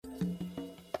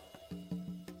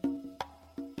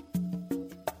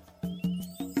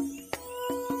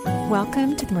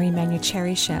Welcome to the Marie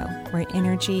Manuchehri Show, where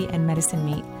energy and medicine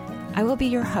meet. I will be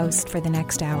your host for the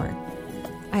next hour.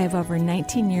 I have over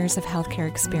 19 years of healthcare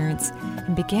experience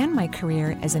and began my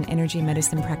career as an energy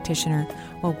medicine practitioner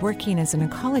while working as an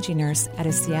oncology nurse at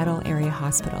a Seattle area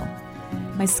hospital.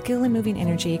 My skill in moving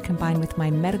energy combined with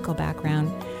my medical background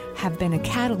have been a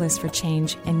catalyst for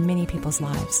change in many people's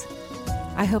lives.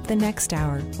 I hope the next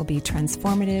hour will be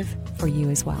transformative for you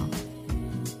as well.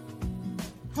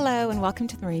 Hello and welcome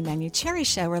to the Marie Manuchehri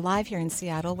Show. We're live here in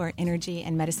Seattle where energy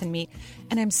and medicine meet.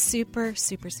 And I'm super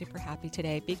happy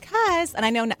today because, and I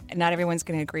know not everyone's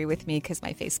going to agree with me because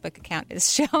my Facebook account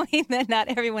is showing that not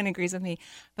everyone agrees with me,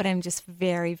 but I'm just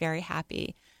very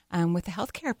happy with the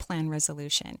healthcare plan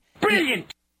resolution.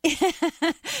 Brilliant!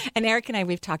 And Eric and I,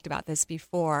 we've talked about this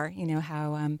before, you know,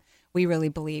 how we really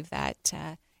believe that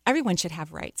everyone should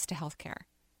have rights to healthcare.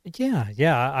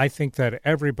 Yeah. I think that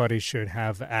everybody should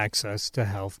have access to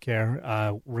health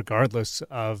care, regardless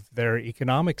of their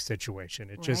economic situation.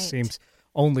 It just seems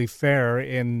only fair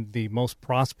in the most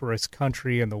prosperous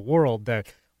country in the world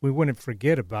that we wouldn't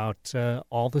forget about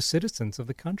all the citizens of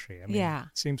the country. I mean, it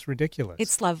seems ridiculous.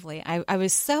 It's lovely. I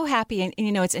was so happy. And,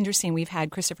 you know, it's interesting. We've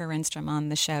had Christopher Renstrom on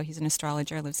the show. He's an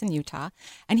astrologer, lives in Utah.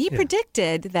 And he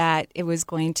predicted that it was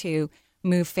going to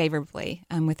move favorably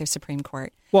with the Supreme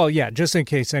Court. Well, yeah, just in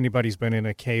case anybody's been in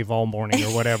a cave all morning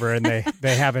or whatever and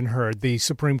they haven't heard, the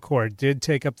Supreme Court did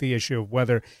take up the issue of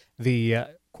whether the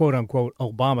quote-unquote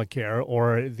Obamacare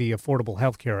or the Affordable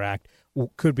Health Care Act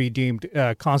could be deemed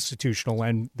constitutional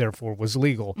and therefore was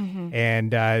legal. Mm-hmm.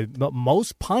 And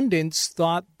most pundits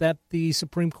thought that the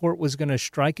Supreme Court was going to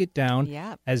strike it down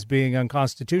as being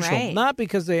unconstitutional, not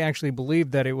because they actually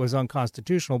believed that it was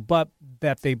unconstitutional, but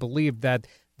that they believed that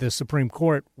the Supreme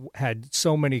Court had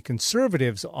so many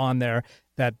conservatives on there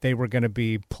that they were going to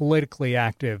be politically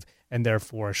active and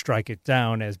therefore strike it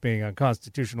down as being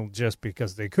unconstitutional just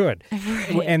because they could.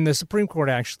 Right. And the Supreme Court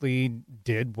actually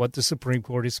did what the Supreme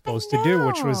Court is supposed to do,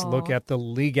 which was look at the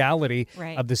legality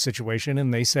of the situation.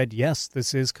 And they said, yes,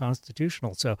 this is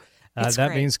constitutional. So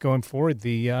that means going forward,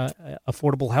 the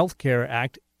Affordable Health Care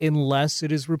Act, unless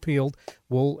it is repealed,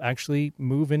 will actually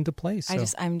move into place. So.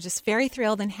 I'm just very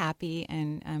thrilled and happy,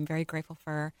 and I'm very grateful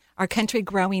for our country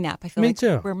growing up. I feel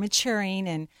like we're maturing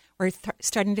and we're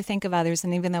starting to think of others.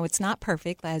 And even though it's not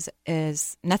perfect,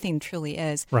 as nothing truly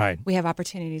is, we have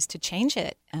opportunities to change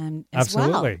it as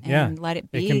well. And let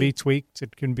it be. It can be tweaked.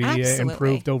 It can be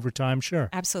improved over time, sure.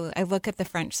 Absolutely. I look at the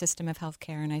French system of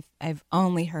healthcare, and I've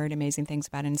only heard amazing things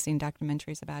about it and seen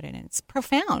documentaries about it, and it's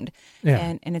profound.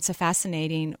 And it's a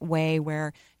fascinating way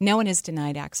where no one is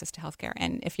denied access to healthcare.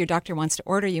 And if your doctor wants to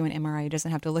order you an MRI, he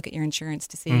doesn't have to look at your insurance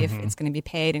to see if it's going to be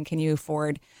paid and can you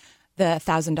afford the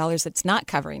 $1,000 that's not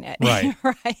covering it.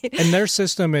 Right. And their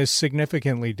system is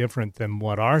significantly different than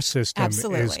what our system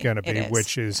is going to be,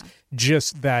 which is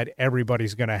just that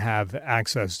everybody's going to have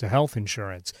access to health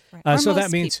insurance. So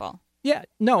that means people.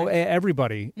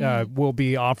 Everybody will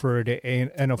be offered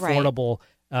an affordable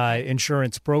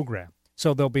insurance program.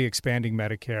 So they'll be expanding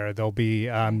Medicare. They'll be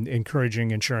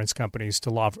encouraging insurance companies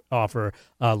to offer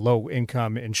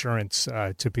low-income insurance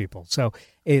to people. So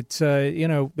it's,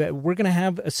 we're going to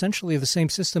have essentially the same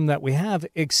system that we have,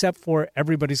 except for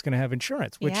everybody's going to have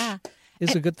insurance, which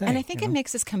is a good thing. And I think it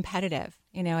makes us competitive.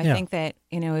 I think that,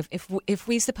 if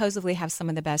we supposedly have some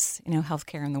of the best,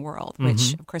 healthcare in the world,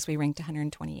 which, of course, we ranked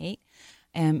 128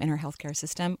 in our healthcare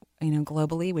system,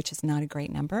 globally, which is not a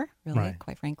great number, really,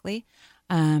 quite frankly.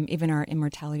 Even our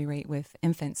immortality rate with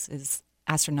infants is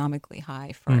astronomically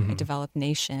high for a developed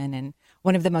nation and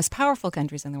one of the most powerful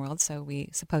countries in the world, so we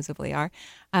supposedly are.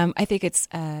 I think it's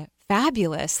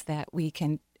fabulous that we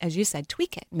can, as you said,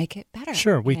 tweak it, make it better.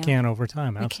 Sure, we can over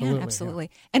time, absolutely. We can, absolutely.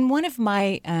 Yeah. And one of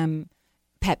my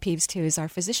pet peeves, too, is our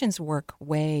physicians work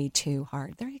way too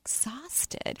hard. They're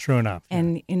exhausted. True enough. Yeah.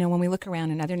 And, when we look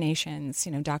around in other nations,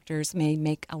 doctors may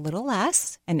make a little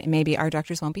less, and maybe our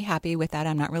doctors won't be happy with that.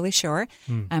 I'm not really sure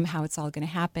how it's all going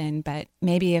to happen. But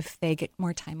maybe if they get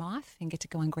more time off and get to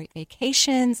go on great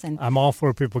vacations. And I'm all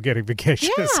for people getting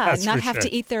vacations. Yeah, not have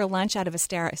to eat their lunch out of a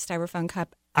styrofoam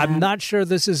cup. I'm not sure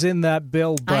this is in that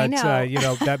bill, but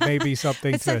that may be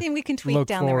something. It's something we can tweak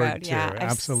down the road. Yeah,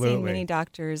 absolutely. I've seen many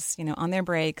doctors, on their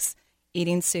breaks,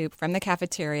 eating soup from the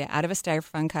cafeteria out of a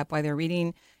styrofoam cup while they're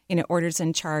reading, orders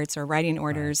and charts or writing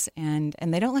orders, and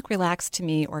they don't look relaxed to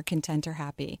me or content or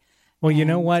happy. Well, you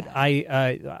know what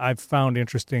I've found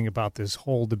interesting about this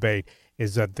whole debate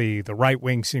is that the right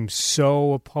wing seems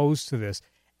so opposed to this,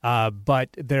 but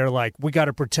they're like, we got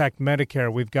to protect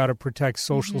Medicare, we've got to protect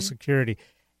Social Security.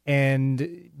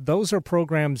 And those are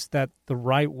programs that the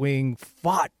right wing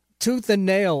fought tooth and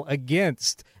nail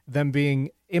against them being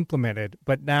implemented,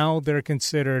 but now they're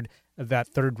considered that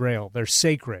third rail. They're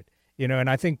sacred.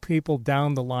 And I think people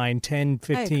down the line, 10,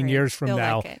 15 years from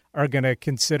now, are going to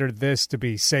consider this to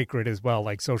be sacred as well,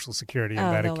 like Social Security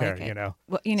and Medicare,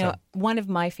 Well, one of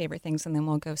my favorite things, and then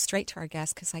we'll go straight to our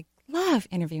guest because I love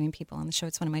interviewing people on the show.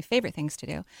 It's one of my favorite things to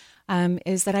do,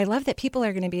 is that I love that people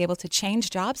are going to be able to change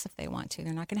jobs if they want to.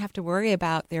 They're not going to have to worry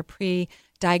about their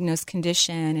pre-diagnosed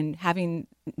condition and having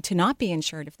to not be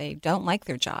insured if they don't like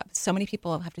their job. So many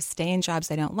people have to stay in jobs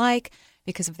they don't like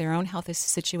because of their own health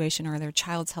situation or their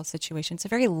child's health situation. It's a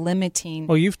very limiting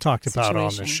Well, you've talked about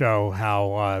on the show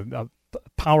how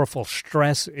powerful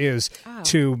stress is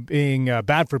to being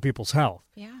bad for people's health.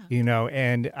 Yeah.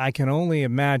 And I can only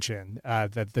imagine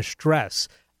that the stress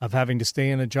of having to stay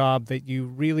in a job that you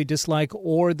really dislike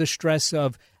or the stress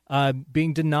of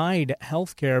being denied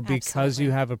health care because you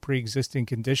have a pre-existing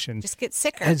condition just get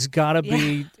sicker has got to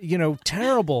be,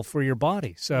 terrible for your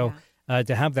body. So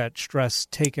to have that stress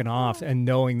taken off and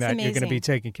knowing that you're going to be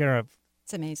taken care of,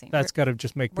 it's amazing. That's got to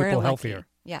just make people healthier.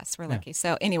 Yes, we're lucky.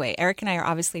 So anyway, Eric and I are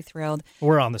obviously thrilled.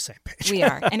 We're on the same page. We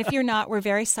are. And if you're not, we're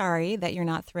very sorry that you're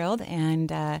not thrilled.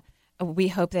 And we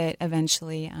hope that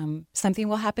eventually something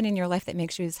will happen in your life that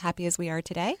makes you as happy as we are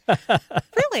today.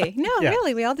 Really? No,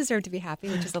 really. We all deserve to be happy,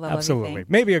 which is a lovely Absolutely. thing.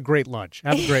 Maybe a great lunch.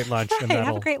 Have a great lunch, and that'll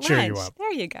have a great cheer lunch. you up.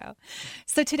 There you go.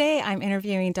 So today I'm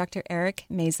interviewing Dr. Eric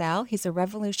Maisel. He's a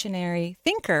revolutionary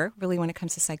thinker, really, when it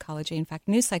comes to psychology. In fact,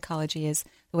 new psychology is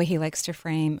the way he likes to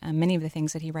frame many of the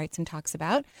things that he writes and talks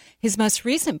about. His most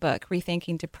recent book,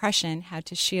 Rethinking Depression, How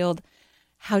to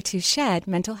Shed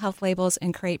Mental Health Labels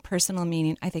and Create Personal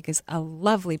Meaning, I think is a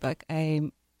lovely book. I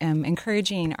am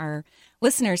encouraging our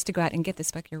listeners to go out and get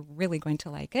this book. You're really going to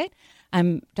like it.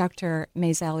 Dr.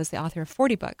 Maisel is the author of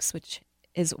 40 books, which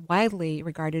is widely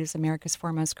regarded as America's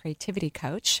foremost creativity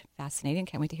coach. Fascinating.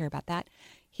 Can't wait to hear about that.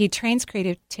 He trains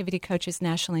creativity coaches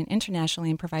nationally and internationally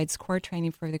and provides core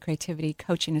training for the Creativity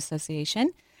Coaching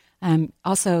Association.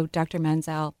 Also, Dr.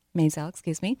 Maisel,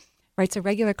 writes a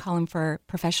regular column for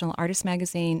Professional Artist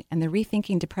Magazine and the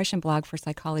Rethinking Depression blog for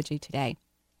Psychology Today,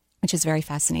 which is very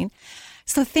fascinating.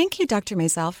 So thank you, Dr.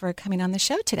 Maisel, for coming on the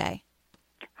show today.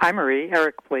 Hi, Marie.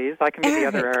 Eric, please. I can be the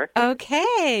other Eric.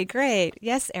 Okay, great.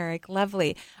 Yes, Eric,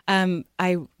 lovely.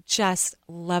 I just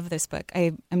love this book.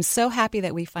 I'm so happy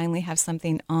that we finally have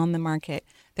something on the market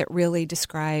that really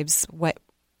describes what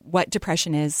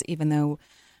depression is, even though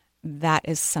that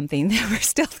is something that we're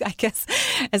still, I guess,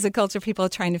 as a culture, people are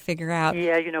trying to figure out.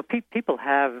 Yeah, people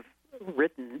have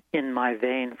written in my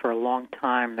vein for a long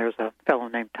time. There's a fellow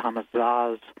named Thomas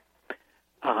Szasz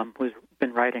who's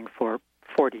been writing for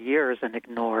 40 years and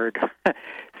ignored.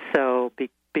 So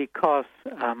because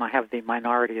I have the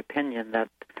minority opinion that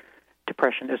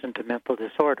depression isn't a mental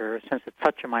disorder, since it's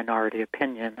such a minority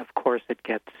opinion, of course it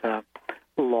gets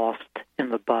lost in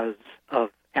the buzz of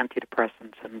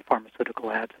antidepressants and pharmaceutical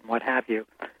ads and what have you.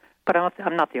 But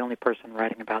I'm not the only person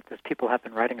writing about this. People have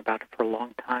been writing about it for a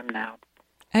long time now.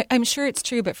 I'm sure it's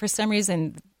true, but for some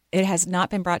reason it has not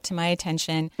been brought to my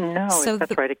attention. No,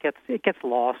 that's right. It gets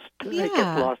lost. Yeah. It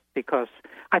gets lost because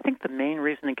I think the main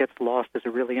reason it gets lost is a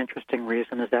really interesting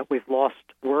reason, is that we've lost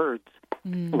words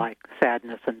like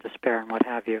sadness and despair and what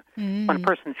have you. When a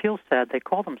person feels sad, they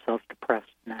call themselves depressed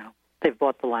now. They've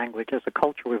bought the language. As a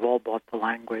culture, we've all bought the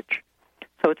language.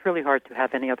 So it's really hard to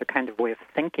have any other kind of way of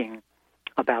thinking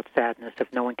about sadness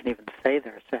if no one can even say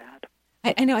they're sad.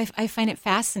 I know. I find it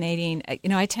fascinating.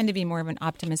 I tend to be more of an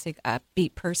optimistic,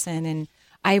 upbeat person, and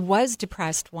I was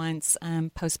depressed once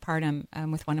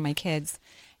postpartum with one of my kids,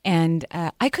 and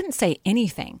I couldn't say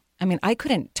anything. I mean, I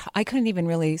couldn't even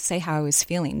really say how I was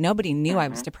feeling. Nobody knew I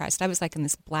was depressed. I was like in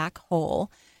this black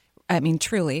hole. I mean,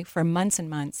 truly, for months and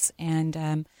months,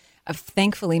 and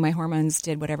thankfully, my hormones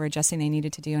did whatever adjusting they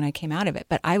needed to do, and I came out of it.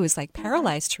 But I was like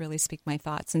paralyzed to really speak my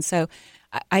thoughts. And so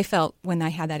I felt when I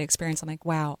had that experience, I'm like,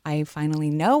 wow, I finally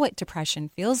know what depression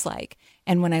feels like.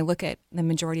 And when I look at the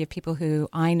majority of people who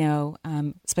I know,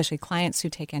 especially clients who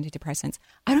take antidepressants,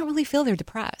 I don't really feel they're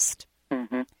depressed.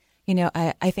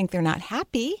 I think they're not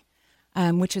happy,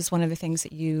 which is one of the things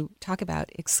that you talk about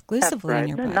exclusively in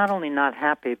your book. Not only not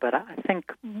happy, but I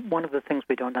think one of the things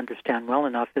we don't understand well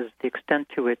enough is the extent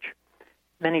to which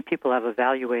many people have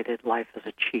evaluated life as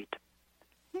a cheat.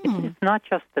 It's not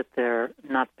just that they're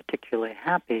not particularly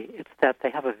happy, it's that they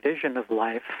have a vision of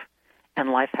life, and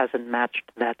life hasn't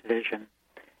matched that vision.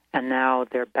 And now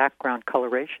their background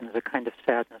coloration is a kind of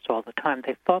sadness all the time.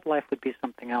 They thought life would be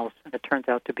something else, and it turns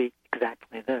out to be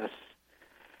exactly this.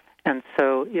 And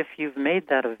so if you've made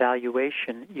that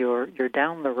evaluation, you're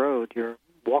down the road, you're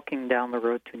walking down the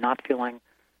road to not feeling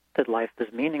that life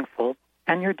is meaningful,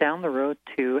 and you're down the road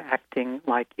to acting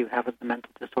like you have the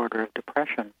mental disorder of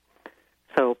depression.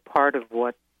 So part of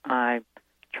what I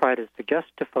try to suggest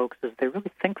to folks is they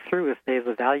really think through if they've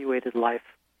evaluated life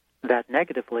that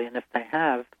negatively, and if they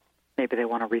have, maybe they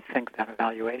want to rethink that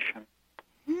evaluation.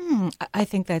 I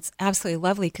think that's absolutely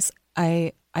lovely, because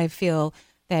I feel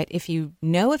that if you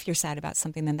know if you're sad about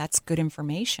something, then that's good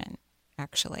information,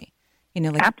 actually.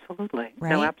 Like, absolutely. Right?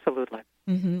 No, absolutely.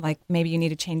 Mm-hmm. Like maybe you need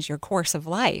to change your course of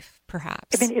life,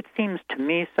 perhaps. I mean, it seems to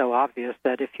me so obvious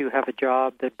that if you have a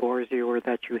job that bores you or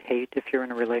that you hate, if you're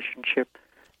in a relationship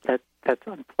that's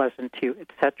unpleasant to you,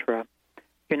 etc.,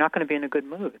 you're not going to be in a good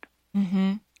mood.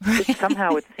 Mm-hmm. Right.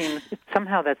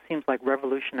 Somehow that seems like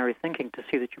revolutionary thinking to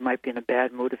see that you might be in a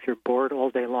bad mood if you're bored all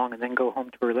day long and then go home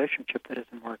to a relationship that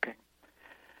isn't working.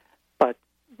 But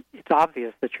it's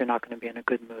obvious that you're not going to be in a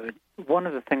good mood. One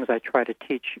of the things I try to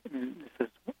teach, and this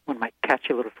is one of my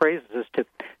catchy little phrases, is to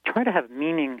try to have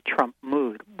meaning trump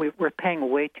mood. We're paying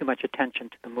way too much attention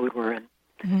to the mood we're in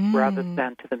rather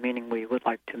than to the meaning we would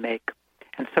like to make.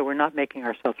 And so we're not making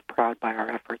ourselves proud by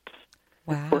our efforts.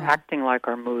 Wow. We're acting like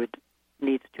our mood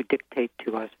needs to dictate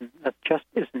to us, and that just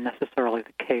isn't necessarily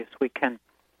the case. We can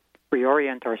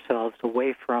reorient ourselves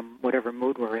away from whatever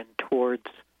mood we're in towards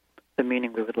the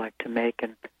meaning we would like to make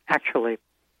and actually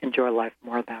enjoy life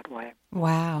more that way.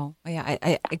 Wow. Yeah,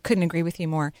 I couldn't agree with you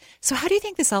more. So how do you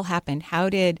think this all happened? How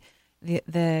did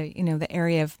the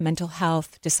area of mental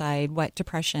health decide what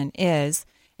depression is?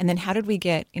 And then how did we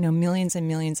get, millions and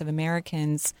millions of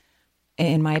Americans,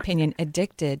 in my opinion,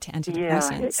 addicted to antidepressants?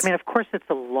 Yeah, I mean, of course, it's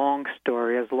a long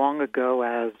story. As long ago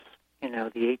as,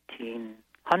 the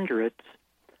 1800s,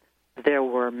 there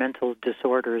were mental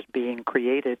disorders being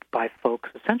created by folks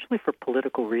essentially for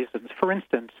political reasons. For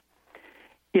instance,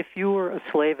 if you were a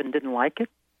slave and didn't like it,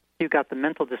 you got the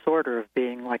mental disorder of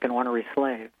being like an ornery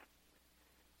slave.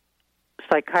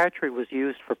 Psychiatry was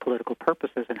used for political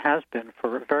purposes and has been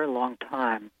for a very long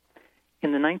time.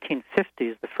 In the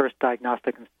 1950s, the first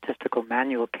Diagnostic and Statistical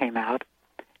Manual came out,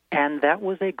 and that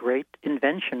was a great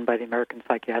invention by the American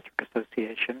Psychiatric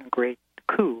Association, a great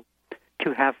coup,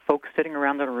 to have folks sitting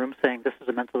around in a room saying, this is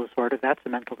a mental disorder, that's a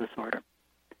mental disorder.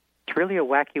 It's really a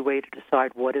wacky way to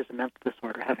decide what is a mental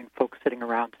disorder, having folks sitting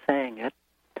around saying it.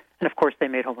 And, of course, they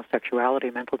made homosexuality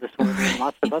a mental disorder and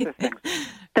lots of other things.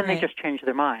 Then they just changed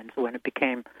their minds. When it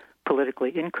became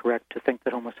politically incorrect to think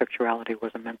that homosexuality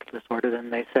was a mental disorder,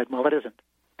 then they said, well, it isn't.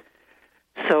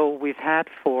 So we've had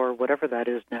for whatever that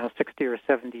is now, 60 or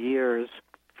 70 years,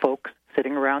 folks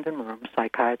sitting around in rooms,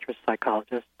 psychiatrists,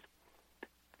 psychologists,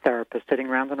 therapists sitting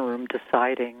around in a room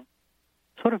deciding,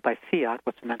 sort of by fiat,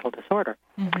 what's a mental disorder.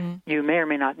 Mm-hmm. You may or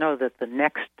may not know that the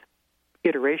next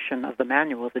iteration of the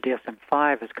manual, the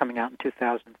DSM-5, is coming out in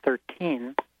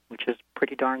 2013, which is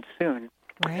pretty darn soon.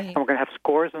 Right. And we're going to have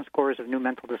scores and scores of new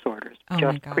mental disorders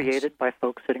just created by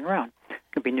folks sitting around.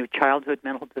 There'll be new childhood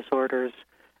mental disorders.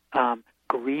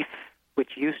 Grief,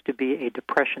 which used to be a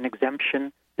depression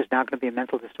exemption, is now going to be a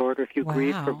mental disorder if you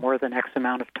grieve for more than X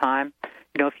amount of time.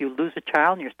 If you lose a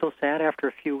child and you're still sad after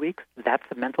a few weeks, that's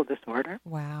a mental disorder.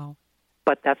 Wow.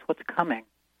 But that's what's coming.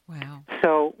 Wow.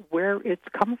 So where it's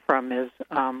come from is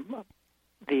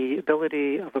the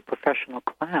ability of a professional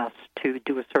class to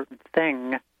do a certain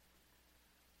thing,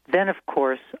 then, of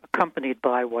course, accompanied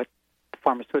by what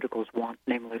pharmaceuticals want,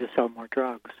 namely to sell more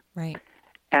drugs. Right.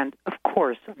 And, of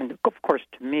course,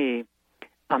 to me,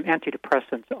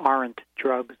 antidepressants aren't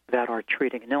drugs that are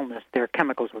treating an illness. They're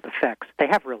chemicals with effects. They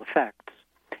have real effects.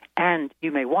 And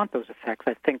you may want those effects.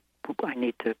 I think I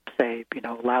need to say,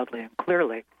 loudly and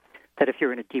clearly, that if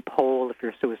you're in a deep hole, if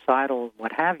you're suicidal,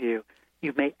 what have you,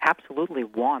 you may absolutely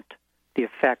want the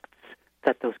effects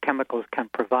that those chemicals can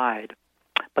provide.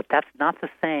 But that's not the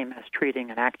same as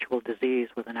treating an actual disease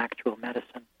with an actual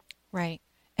medicine. Right.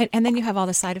 And then you have all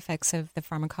the side effects of the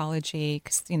pharmacology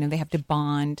because, they have to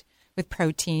bond with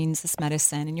proteins, this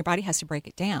medicine, and your body has to break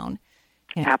it down.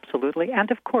 Absolutely.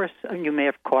 And, of course, you may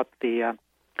have caught the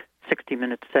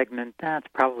 60-minute segment, it's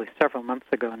probably several months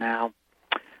ago now,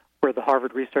 where the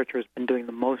Harvard researcher has been doing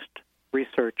the most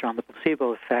research on the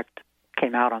placebo effect,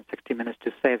 came out on 60 Minutes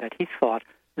to say that he thought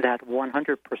that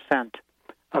 100%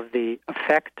 of the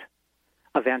effect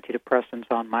of antidepressants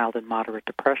on mild and moderate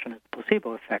depression is the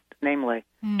placebo effect. Namely,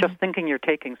 just thinking you're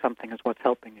taking something is what's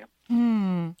helping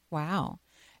you. Wow.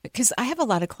 Because I have a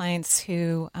lot of clients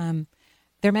who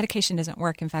their medication doesn't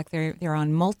work. In fact, they're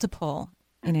on multiple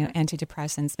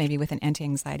antidepressants, maybe with an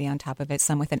anti-anxiety on top of it,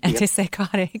 some with an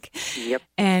antipsychotic. Yep.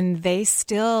 And they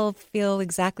still feel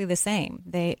exactly the same.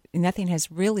 Nothing has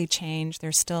really changed.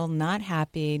 They're still not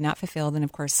happy, not fulfilled. And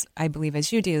of course, I believe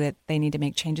as you do that they need to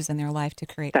make changes in their life to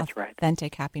create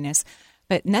authentic happiness.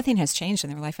 but nothing has changed in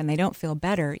their life, and they don't feel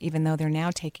better, even though they're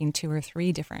now taking 2 or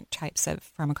 3 different types of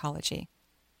pharmacology.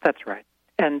 That's right.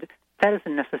 And that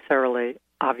isn't necessarily,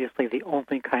 obviously, the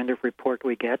only kind of report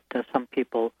we get. Some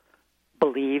people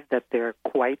believe that they're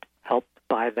quite helped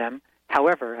by them.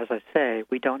 However, as I say,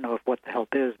 we don't know if what the help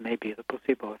is may be the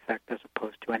placebo effect as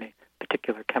opposed to any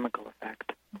particular chemical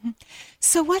effect. Mm-hmm.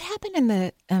 So what happened in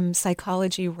the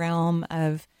psychology realm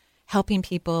of helping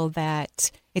people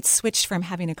that it switched from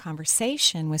having a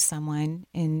conversation with someone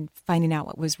and finding out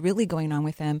what was really going on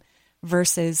with them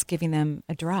versus giving them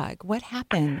a drug? What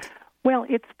happened? Well,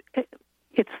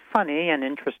 it's funny and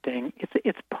interesting.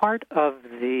 It's part of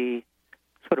the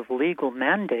sort of legal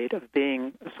mandate of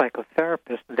being a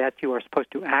psychotherapist that you are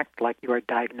supposed to act like you are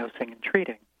diagnosing and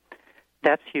treating.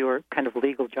 That's your kind of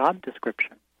legal job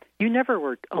description. You never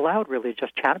were allowed really to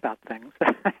just chat about things.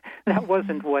 That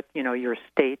wasn't what, your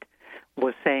state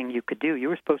was saying you could do. You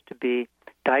were supposed to be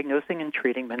diagnosing and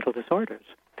treating mental disorders.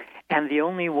 And the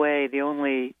only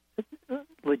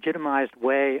legitimized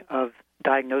way of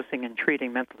diagnosing and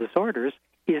treating mental disorders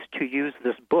is to use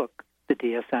this book, the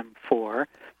DSM-IV,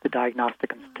 the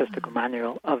Diagnostic and Statistical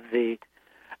Manual of the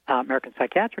American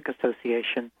Psychiatric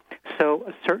Association. So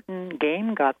a certain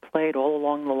game got played all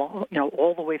along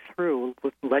all the way through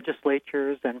with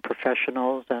legislatures and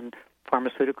professionals and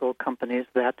pharmaceutical companies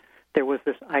that there was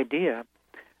this idea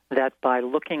that by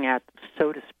looking at,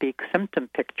 so to speak, symptom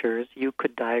pictures, you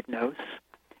could diagnose.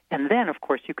 And then, of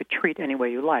course, you could treat any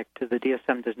way you liked. The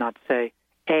DSM does not say,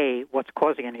 A, what's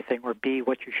causing anything, or B,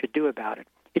 what you should do about it.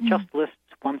 It just lists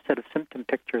one set of symptom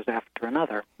pictures after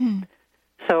another.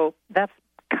 So that's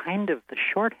kind of the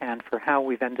shorthand for how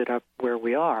we've ended up where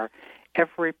we are.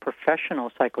 Every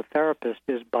professional psychotherapist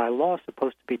is by law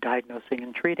supposed to be diagnosing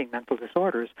and treating mental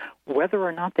disorders, whether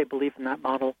or not they believe in that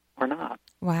model or not.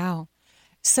 Wow.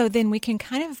 So then we can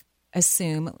kind of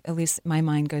assume, at least my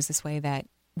mind goes this way, that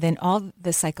then all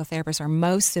the psychotherapists, or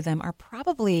most of them, are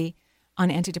probably on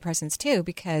antidepressants too,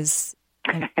 because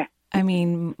I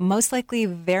mean, most likely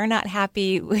they're not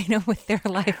happy, with their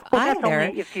life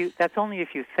either. That's only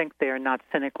if you think they are not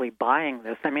cynically buying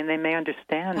this. I mean, they may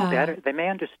understand better. They may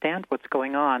understand what's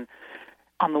going on.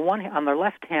 On their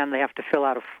left hand, they have to fill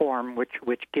out a form which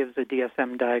gives a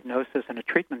DSM diagnosis and a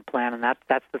treatment plan, and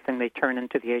that's the thing they turn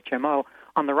into the HMO.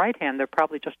 On the right hand, they're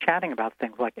probably just chatting about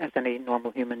things like as any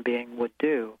normal human being would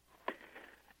do.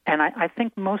 And I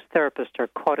think most therapists are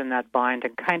caught in that bind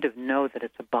and kind of know that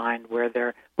it's a bind where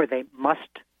they must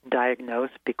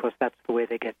diagnose because that's the way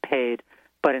they get paid.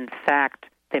 But in fact,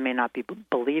 they may not be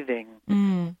believing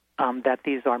that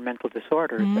these are mental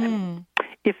disorders. And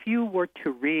if you were to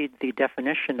read the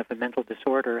definition of a mental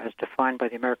disorder as defined by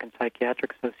the American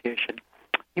Psychiatric Association,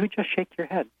 you would just shake your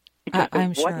head. You just I'm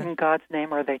what sure. in God's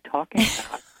name are they talking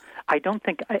about? I don't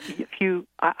think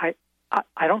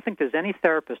I don't think there's any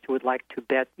therapist who would like to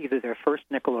bet either their first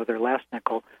nickel or their last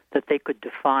nickel that they could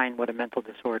define what a mental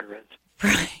disorder is.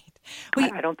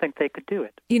 Right. I don't think they could do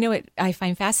it. What I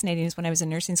find fascinating is when I was in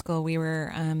nursing school, we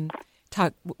were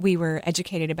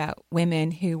educated about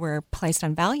women who were placed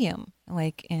on Valium,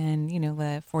 like in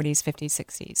the 40s, 50s,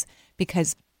 60s,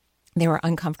 because they were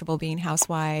uncomfortable being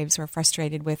housewives or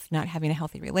frustrated with not having a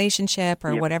healthy relationship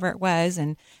or whatever it was.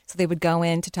 And so they would go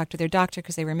in to talk to their doctor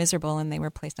because they were miserable and they were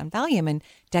placed on Valium. And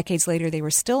decades later, they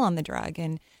were still on the drug.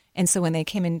 And so when they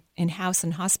came in-house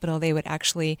in hospital, they would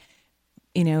actually,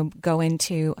 go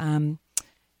into,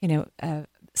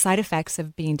 side effects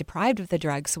of being deprived of the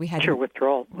drug. So we had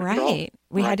withdrawal. Right.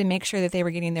 We had to make sure that they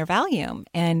were getting their Valium.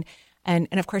 And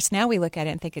of course, now we look at it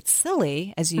and think it's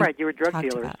silly, as you you were drug talked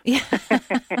dealers. about. Yeah,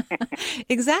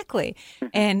 exactly.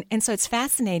 And so it's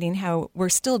fascinating how we're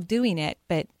still doing it,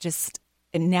 but just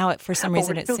now for some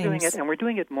reason it seems... We're still doing it, and we're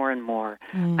doing it more and more.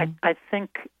 I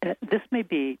think this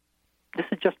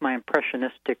is just my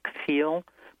impressionistic feel,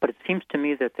 but it seems to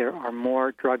me that there are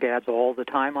more drug ads all the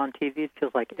time on TV. It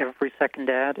feels like every second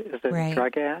ad is a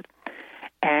drug ad.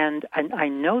 And I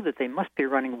know that they must be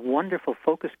running wonderful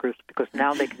focus groups because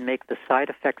now they can make the side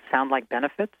effects sound like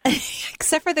benefits.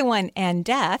 Except for the one, and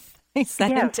death. Yes,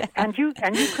 and you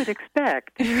could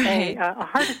expect a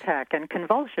heart attack and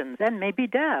convulsions and maybe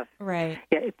death. Right.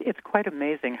 Yeah, it's quite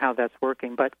amazing how that's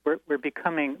working, but we're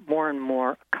becoming more and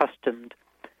more accustomed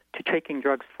to taking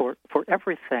drugs for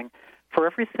everything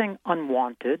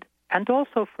unwanted, and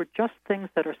also for just things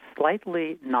that are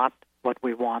slightly not what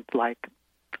we want, like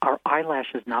our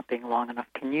eyelashes not being long enough.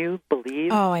 Can you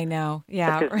believe? Oh, I know.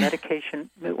 Yeah. That there's medication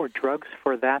or drugs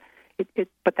for that?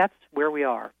 But that's where we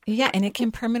are. Yeah, and it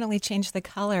can permanently change the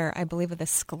color, I believe, of the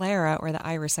sclera or the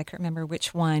iris. I can't remember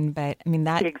which one, but I mean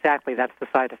that. Exactly, that's the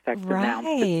side effect. Right. Now.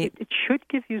 It should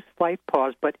give you slight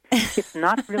pause, but it's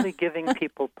not really giving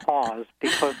people pause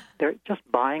because they're just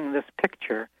buying this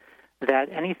picture that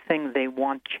anything they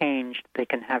want changed, they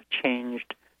can have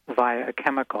changed via a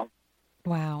chemical.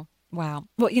 Wow. Well,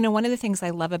 one of the things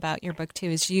I love about your book, too,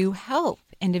 is you help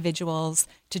individuals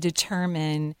to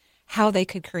determine how they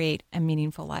could create a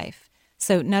meaningful life.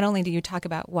 So not only do you talk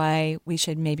about why we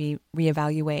should maybe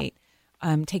reevaluate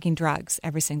taking drugs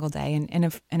every single day, and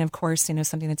of course,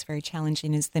 something that's very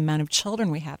challenging is the amount of children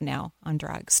we have now on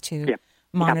drugs to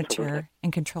monitor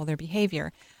and control their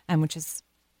behavior, which is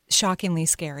shockingly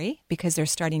scary because they're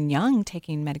starting young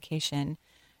taking medication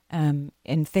and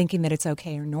thinking that it's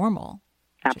okay or normal.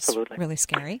 Absolutely. Which is really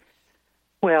scary.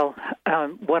 Well,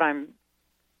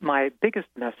 my biggest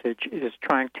message is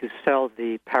trying to sell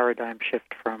the paradigm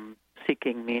shift from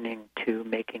seeking meaning to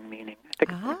making meaning. I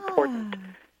think it's an important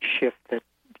shift that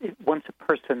once a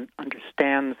person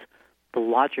understands the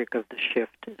logic of the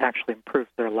shift, it actually improves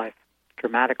their life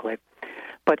dramatically.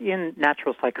 But in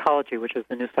natural psychology, which is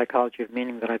the new psychology of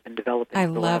meaning that I've been developing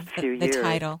for the last few years. I love the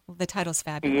title. The title's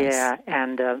fabulous. Yeah,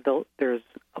 and there's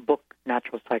a book,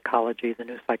 Natural Psychology, the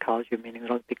new psychology of meaning,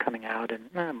 that'll be coming out in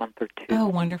a month or two. Oh,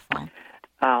 wonderful.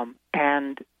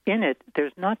 And in it,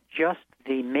 there's not just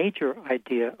the major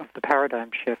idea of the paradigm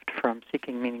shift from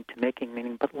seeking meaning to making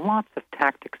meaning, but lots of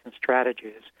tactics and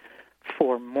strategies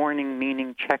for morning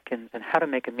meaning check-ins and how to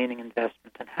make a meaning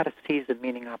investment and how to seize a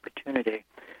meaning opportunity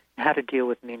and how to deal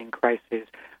with meaning crises.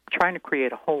 I'm trying to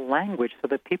create a whole language so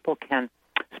that people can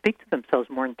speak to themselves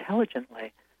more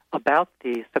intelligently about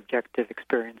the subjective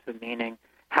experience of meaning,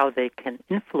 how they can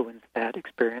influence that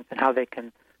experience, and how they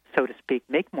can, so to speak,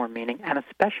 make more meaning, and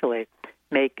especially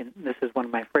make, and this is one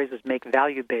of my phrases, make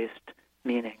value-based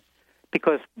meaning.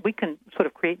 Because we can sort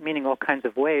of create meaning all kinds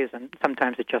of ways, and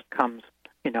sometimes it just comes,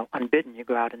 unbidden. You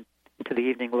go out into the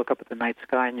evening, look up at the night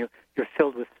sky, and you're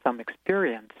filled with some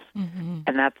experience. Mm-hmm.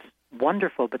 And that's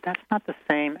wonderful, but that's not the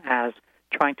same as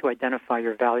trying to identify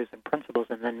your values and principles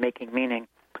and then making meaning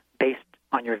based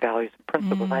on your values and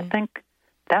principles. Mm-hmm. I think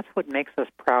that's what makes us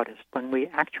proudest, when we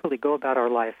actually go about our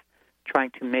life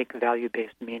trying to make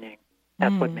value-based meaning.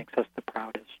 That's what makes us the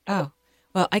proudest. Oh,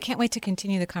 well, I can't wait to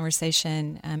continue the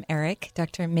conversation, Eric.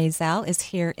 Dr. Maisel is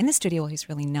here in the studio. Well, he's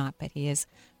really not, but he is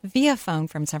via phone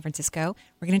from San Francisco.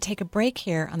 We're going to take a break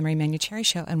here on the Marie Manuchehri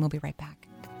Show, and we'll be right back.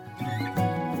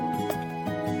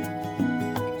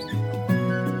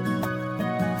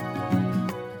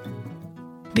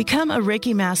 Become a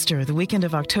Reiki Master the weekend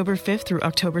of October 5th through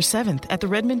October 7th at the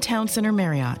Redmond Town Center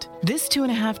Marriott. This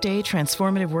 2.5-day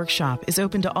transformative workshop is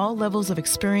open to all levels of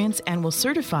experience and will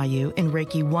certify you in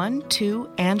Reiki 1, 2,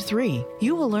 and 3.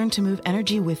 You will learn to move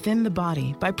energy within the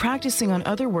body by practicing on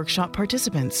other workshop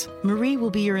participants. Marie will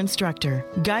be your instructor,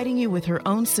 guiding you with her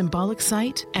own symbolic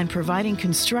sight and providing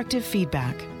constructive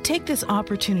feedback. Take this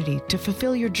opportunity to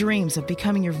fulfill your dreams of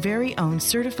becoming your very own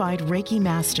certified Reiki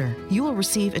Master. You will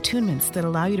receive attunements that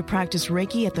allow you to practice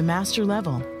Reiki at the master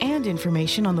level and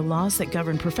information on the laws that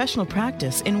govern professional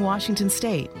practice in Washington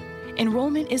State.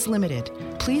 Enrollment is limited.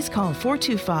 Please call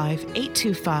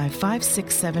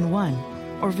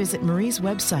 425-825-5671 or visit Marie's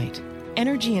website,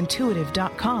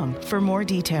 energyintuitive.com, for more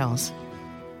details.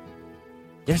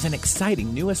 There's an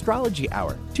exciting new astrology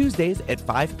hour, Tuesdays at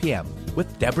 5 p.m.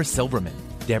 with Deborah Silverman.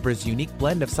 Deborah's unique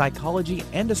blend of psychology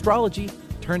and astrology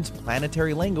turns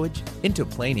planetary language into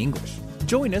plain English.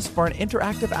 Join us for an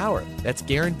interactive hour that's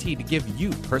guaranteed to give you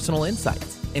personal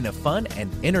insights in a fun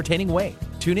and entertaining way.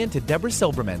 Tune in to Deborah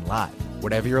Silverman live.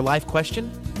 Whatever your life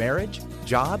question, marriage,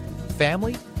 job,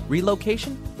 family,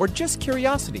 relocation, or just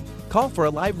curiosity, call for a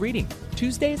live reading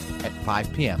Tuesdays at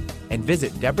 5 p.m. and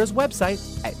visit Deborah's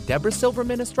website at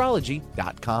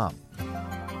deborahsilvermanastrology.com.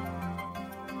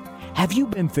 Have you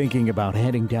been thinking about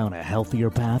heading down a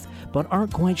healthier path but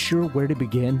aren't quite sure where to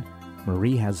begin?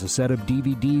 Marie has a set of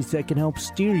DVDs that can help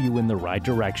steer you in the right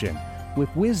direction, with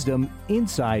wisdom,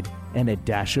 insight, and a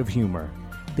dash of humor.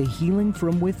 The Healing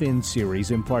from Within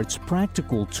series imparts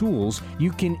practical tools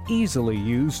you can easily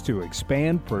use to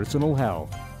expand personal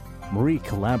health. Marie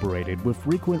collaborated with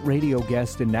frequent radio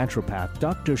guest and naturopath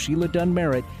Dr. Sheila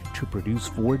Dunn-Merritt to produce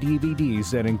 4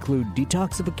 DVDs that include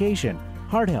detoxification,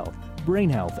 heart health, brain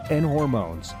health, and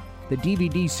hormones. The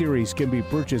DVD series can be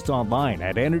purchased online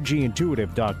at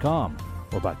energyintuitive.com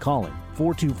or by calling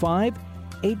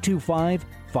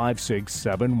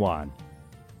 425-825-5671.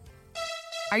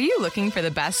 Are you looking for the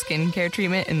best skincare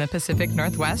treatment in the Pacific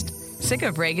Northwest? Sick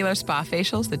of regular spa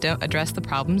facials that don't address the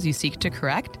problems you seek to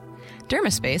correct?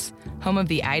 Dermaspace, home of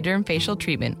the iDerm facial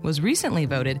treatment, was recently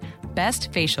voted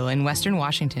Best Facial in Western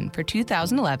Washington for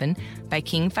 2011 by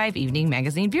King 5 Evening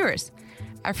magazine viewers.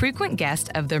 A frequent guest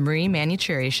of the Marie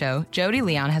Manuchehri Show, Jody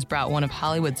Leon has brought one of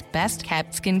Hollywood's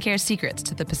best-kept skincare secrets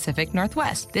to the Pacific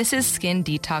Northwest. This is skin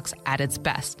detox at its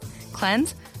best.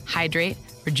 Cleanse, hydrate,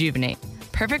 rejuvenate.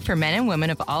 Perfect for men and women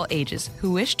of all ages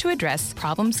who wish to address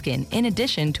problem skin in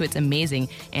addition to its amazing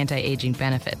anti-aging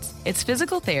benefits. It's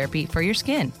physical therapy for your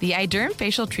skin. The iDerm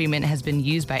facial treatment has been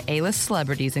used by A-list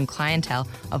celebrities and clientele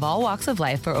of all walks of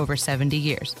life for over 70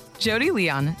 years. Jody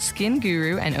Leon, skin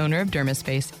guru and owner of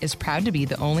Dermaspace, is proud to be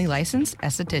the only licensed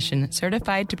esthetician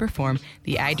certified to perform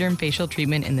the iDerm facial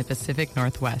treatment in the Pacific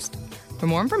Northwest. For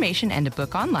more information and to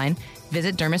book online,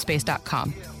 visit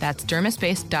dermaspace.com. That's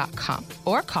dermaspace.com.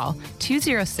 Or call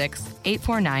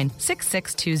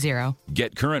 206-849-6620.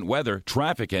 Get current weather,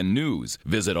 traffic, and news.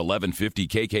 Visit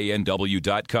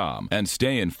 1150kknw.com and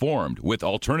stay informed with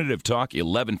Alternative Talk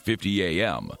 1150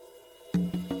 AM.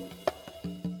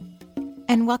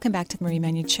 And welcome back to the Marie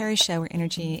Manuchehri Show, where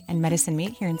energy and medicine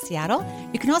meet here in Seattle.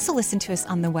 You can also listen to us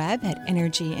on the web at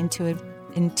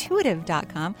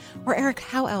energyintuitive.com. Or Eric,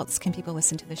 how else can people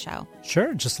listen to the show?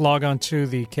 Sure. Just log on to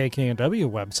the KKNW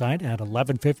website at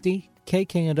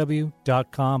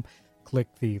 1150kknw.com. Click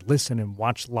the Listen and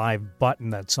Watch Live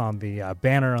button that's on the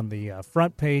banner on the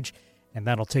front page, and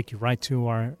that'll take you right to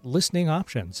our listening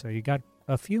options. So you got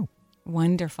a few.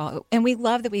 Wonderful. And we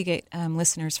love that we get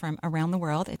listeners from around the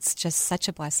world. It's just such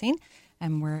a blessing,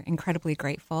 and we're incredibly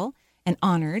grateful and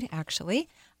honored, actually.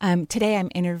 Today I'm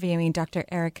interviewing Dr.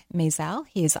 Eric Maisel.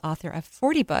 He is author of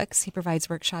 40 books. He provides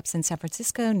workshops in San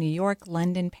Francisco, New York,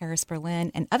 London, Paris,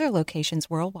 Berlin, and other locations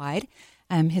worldwide.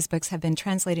 His books have been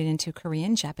translated into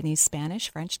Korean, Japanese, Spanish,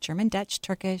 French, German, Dutch,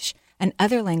 Turkish, and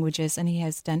other languages, and he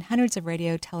has done hundreds of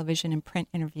radio, television, and print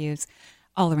interviews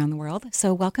all around the world.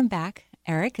 So welcome back,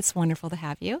 Eric. It's wonderful to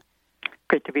have you.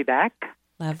 Great to be back.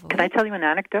 Lovely. Can I tell you an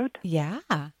anecdote? Yeah.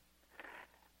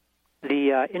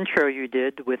 The intro you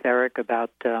did with Eric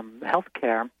about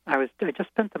healthcare, I just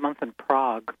spent a month in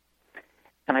Prague,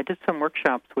 and I did some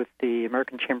workshops with the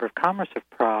American Chamber of Commerce of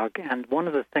Prague, and one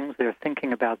of the things they're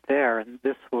thinking about there, and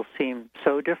this will seem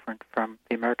so different from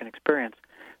the American experience,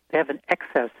 they have an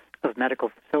excess of medical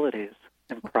facilities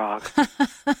in Prague.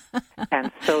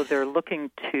 And so they're looking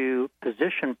to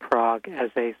position Prague as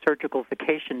a surgical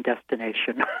vacation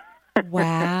destination.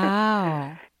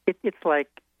 Wow. It's like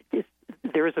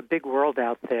there is a big world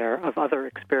out there of other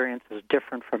experiences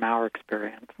different from our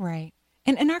experience. Right.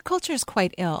 And our culture is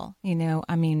quite ill, you know.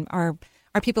 I mean, our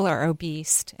people are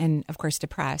obese and, of course,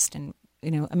 depressed. And,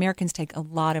 you know, Americans take a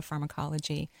lot of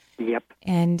pharmacology. Yep.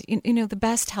 And, you know, the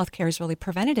best healthcare is really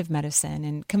preventative medicine.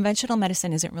 And conventional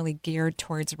medicine isn't really geared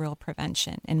towards real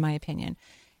prevention, in my opinion.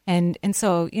 And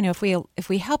so, you know, if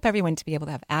we help everyone to be able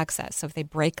to have access, so if they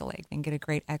break a leg, they can get a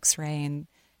great X-ray and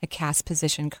a cast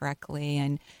position correctly,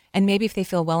 and maybe if they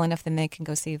feel well enough, then they can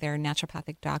go see their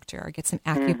naturopathic doctor or get some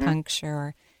acupuncture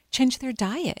or change their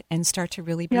diet and start to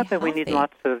really be healthy. Yeah, but we need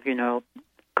lots of, you know,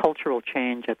 cultural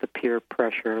change at the peer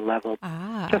pressure level.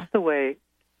 Just the way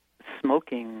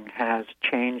smoking has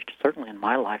changed, certainly in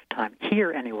my lifetime,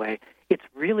 here anyway. It's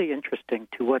really interesting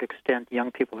to what extent young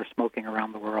people are smoking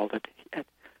around the world at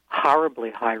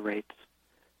horribly high rates.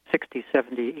 60,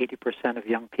 70, 80% of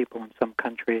young people in some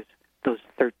countries, those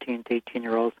 13 to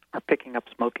 18-year-olds, are picking up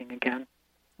smoking again.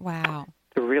 Wow.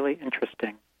 They're really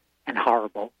interesting and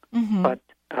horrible. Mm-hmm. But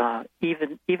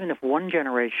even if one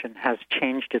generation has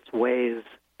changed its ways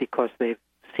because they've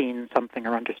seen something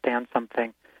or understand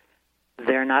something,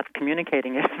 they're not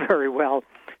communicating it very well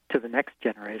to the next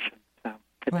generation. So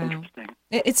it's interesting.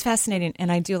 It's fascinating,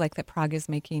 and I do like that Prague is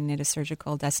making it a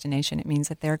surgical destination. It means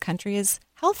that their country is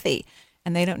healthy,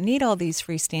 and they don't need all these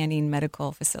freestanding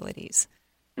medical facilities.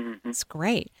 Mm-hmm. It's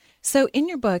great. So in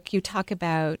your book, you talk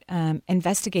about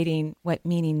investigating what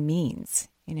meaning means.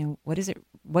 You know, what does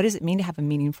it mean to have a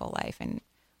meaningful life, and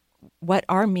what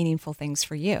are meaningful things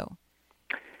for you?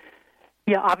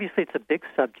 Yeah, obviously it's a big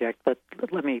subject, but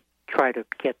let me try to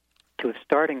get to a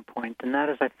starting point, and that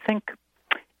is, I think,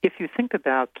 if you think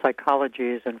about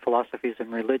psychologies and philosophies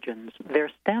and religions, their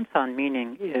stance on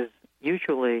meaning is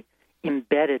usually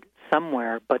embedded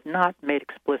somewhere, but not made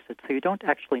explicit, so you don't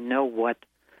actually know what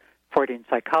Freudian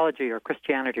psychology or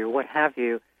Christianity or what have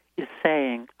you is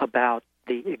saying about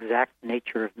the exact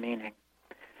nature of meaning.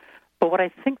 But what I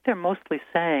think they're mostly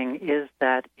saying is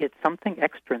that it's something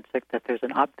extrinsic, that there's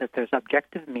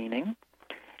objective meaning,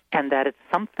 and that it's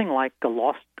something like a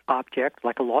lost object,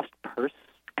 like a lost purse,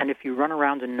 and if you run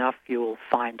around enough, you'll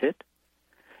find it.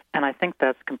 And I think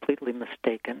that's completely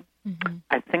mistaken. Mm-hmm.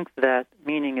 I think that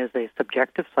meaning is a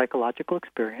subjective psychological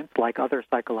experience, like other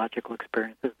psychological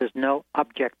experiences. There's no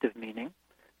objective meaning.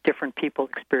 Different people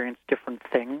experience different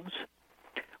things.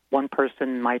 One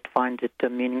person might find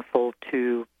it meaningful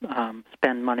to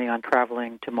spend money on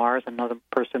traveling to Mars. Another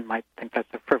person might think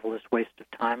that's a frivolous waste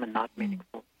of time and not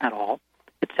meaningful at all,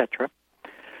 etc.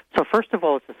 So first of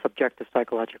all, it's a subjective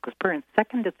psychological experience.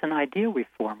 Second, it's an idea we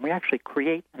form. We actually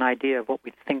create an idea of what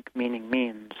we think meaning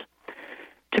means.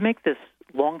 To make this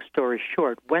long story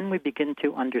short, when we begin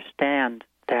to understand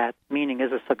that meaning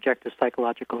is a subjective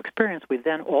psychological experience, we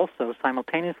then also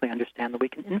simultaneously understand that we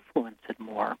can influence it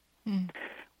more.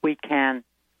 We can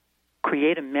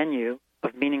create a menu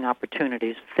of meaning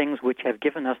opportunities, things which have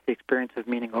given us the experience of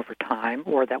meaning over time,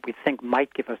 or that we think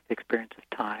might give us the experience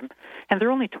of time. And there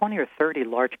are only 20 or 30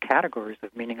 large categories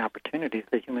of meaning opportunities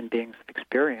that human beings have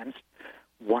experienced.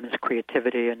 One is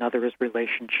creativity, another is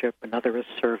relationship, another is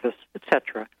service,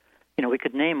 etc. You know, we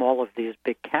could name all of these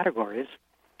big categories.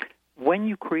 When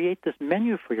you create this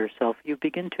menu for yourself, you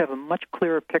begin to have a much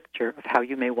clearer picture of how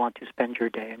you may want to spend your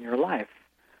day and your life.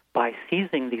 By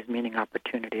seizing these meaning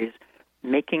opportunities,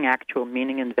 making actual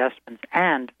meaning investments,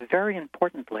 and, very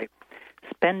importantly,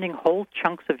 spending whole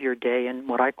chunks of your day in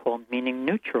what I call meaning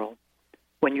neutral,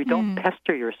 when you don't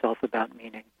pester yourself about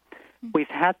meaning. We've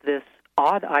had this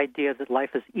odd idea that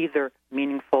life is either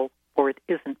meaningful or it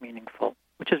isn't meaningful,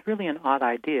 which is really an odd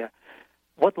idea.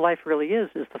 What life really is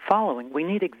the following. We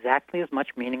need exactly as much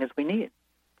meaning as we need.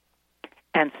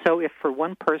 And so if for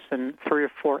one person 3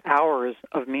 or 4 hours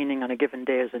of meaning on a given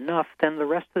day is enough, then the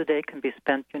rest of the day can be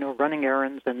spent, running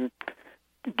errands and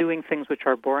doing things which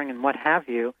are boring and what have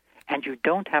you, and you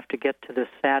don't have to get to this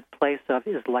sad place of,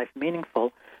 is life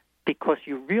meaningful, because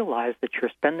you realize that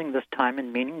you're spending this time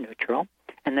in meaning neutral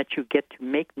and that you get to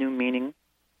make new meaning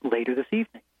later this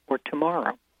evening or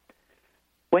tomorrow.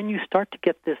 When you start to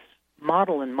get this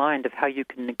model in mind of how you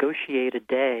can negotiate a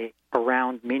day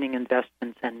around meaning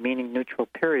investments and meaning neutral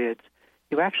periods,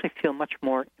 you actually feel much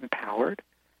more empowered,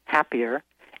 happier,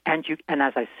 and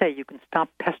as I say, you can stop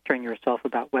pestering yourself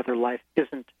about whether life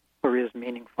isn't or is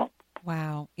meaningful.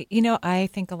 Wow. I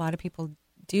think a lot of people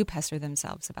do pester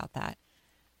themselves about that,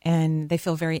 and they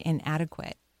feel very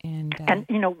inadequate. And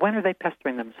when are they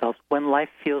pestering themselves? When life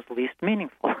feels least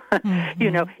meaningful.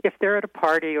 If they're at a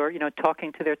party or,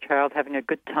 talking to their child, having a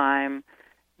good time,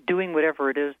 doing whatever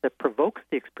it is that provokes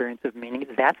the experience of meaning,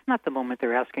 that's not the moment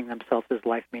they're asking themselves, is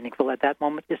life meaningful? At that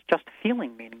moment, it's just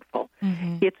feeling meaningful.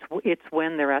 It's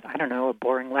when they're at, a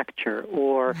boring lecture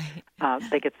or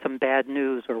they get some bad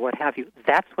news or what have you.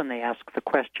 That's when they ask the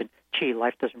question, gee,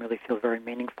 life doesn't really feel very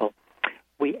meaningful.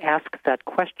 We ask that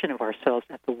question of ourselves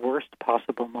at the worst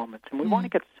possible moments, and we want to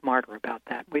get smarter about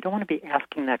that. We don't want to be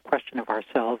asking that question of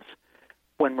ourselves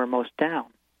when we're most down.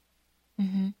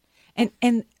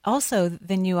 And also,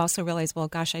 then you also realize, well,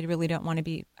 gosh, I really don't want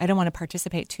to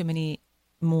participate too many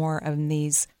more of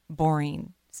these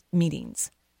boring meetings.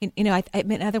 In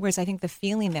other words, I think the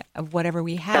feeling of whatever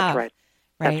we have,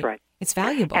 That's right. It's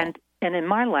valuable. And in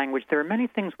my language, there are many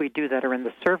things we do that are in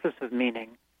the service of meaning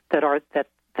that are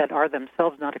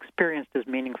themselves not experienced as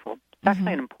meaningful. It's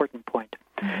actually an important point.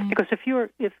 Because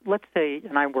if let's say,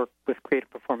 and I work with creative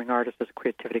performing artists as a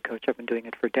creativity coach, I've been doing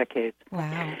it for decades.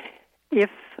 Wow. If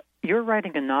you're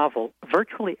writing a novel,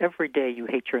 virtually every day you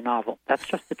hate your novel. That's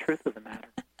just the truth of the matter.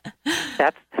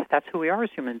 That's who we are as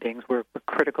human beings. We're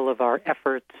critical of our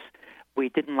efforts. We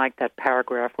didn't like that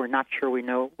paragraph. We're not sure we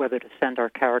know whether to send our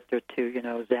character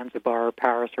to, Zanzibar or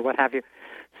Paris or what have you.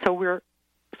 So we're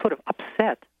sort of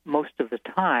upset most of the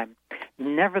time.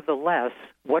 Nevertheless,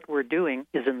 what we're doing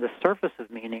is in the service of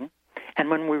meaning. And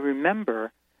when we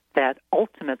remember that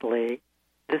ultimately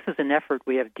this is an effort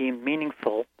we have deemed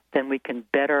meaningful, then we can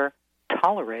better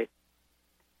tolerate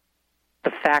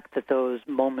the fact that those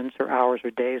moments or hours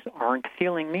or days aren't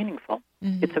feeling meaningful.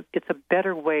 It's a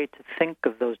better way to think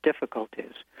of those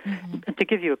difficulties. And to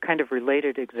give you a kind of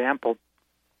related example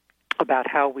about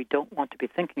how we don't want to be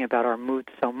thinking about our mood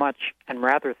so much and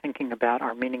rather thinking about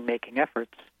our meaning-making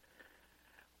efforts,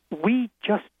 we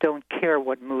just don't care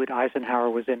what mood Eisenhower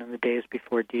was in the days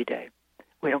before D-Day.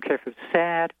 We don't care if it was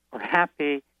sad or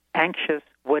happy, anxious,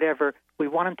 whatever. We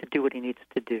want him to do what he needs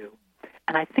to do.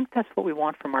 And I think that's what we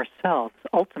want from ourselves.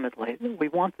 Ultimately, we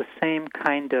want the same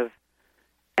kind of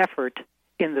effort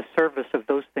in the service of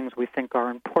those things we think are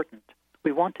important.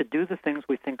 We want to do the things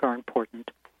we think are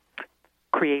important,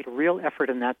 create real effort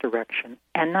in that direction,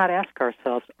 and not ask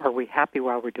ourselves, are we happy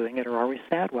while we're doing it or are we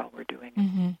sad while we're doing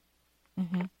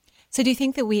it? So do you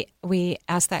think that we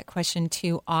ask that question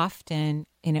too often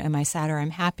am I sad or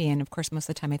I'm happy? And of course, most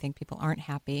of the time I think people aren't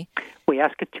happy. We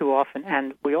ask it too often,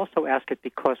 and we also ask it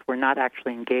because we're not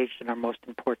actually engaged in our most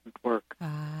important work.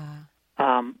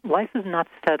 Life is not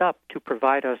set up to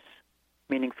provide us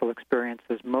meaningful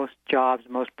experiences. Most jobs,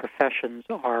 most professions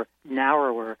are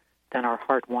narrower than our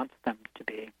heart wants them to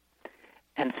be.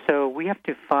 And so we have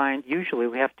to find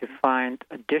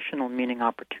additional meaning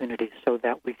opportunities so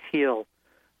that we feel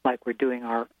like we're doing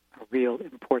our real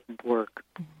important work.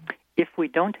 Mm-hmm. If we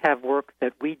don't have work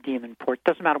that we deem important,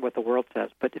 doesn't matter what the world says,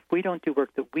 but if we don't do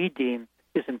work that we deem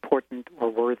is important or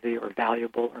worthy or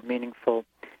valuable or meaningful,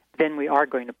 then we are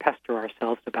going to pester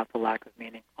ourselves about the lack of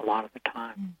meaning a lot of the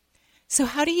time. So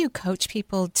how do you coach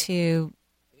people to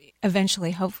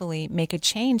eventually, hopefully, make a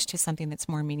change to something that's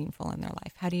more meaningful in their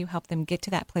life? How do you help them get to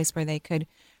that place where they could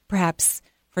perhaps,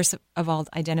 first of all,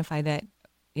 identify that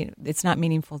it's not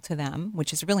meaningful to them,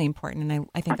 which is really important, and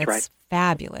I think that's right.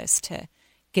 Fabulous to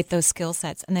get those skill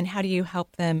sets. And then how do you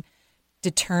help them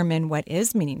determine what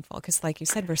is meaningful? Because like you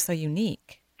said, we're so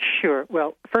unique. Sure.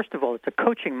 Well, first of all, it's a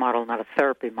coaching model, not a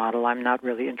therapy model. I'm not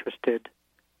really interested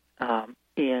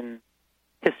in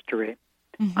history.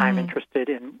 Mm-hmm. I'm interested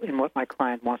in what my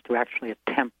client wants to actually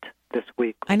attempt this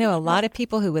week. I know a lot of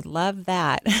people who would love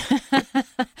that.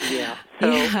 Yeah.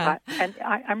 So,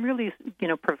 I'm really,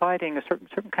 providing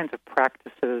certain kinds of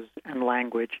practices and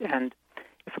language. And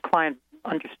if a client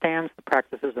understands the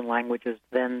practices and languages,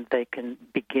 then they can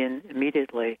begin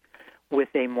immediately with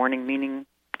a morning meaning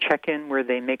check-in where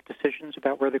they make decisions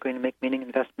about where they're going to make meaning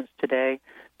investments today.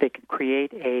 They can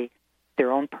create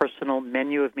their own personal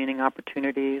menu of meaning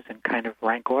opportunities and kind of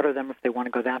rank order them if they want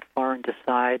to go that far and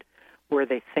decide where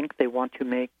they think they want to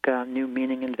make new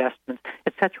meaning investments,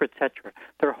 et cetera, et cetera.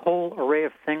 There are a whole array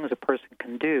of things a person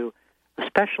can do,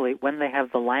 especially when they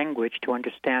have the language to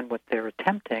understand what they're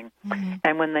attempting, mm-hmm.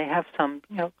 and when they have some,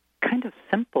 kind of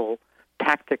simple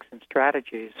tactics and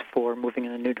strategies for moving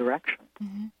in a new direction.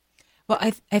 Mm-hmm. Well,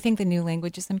 I think the new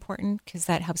language is important because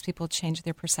that helps people change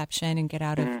their perception and get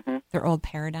out of mm-hmm. their old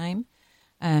paradigm.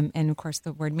 And, of course,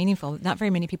 the word meaningful, not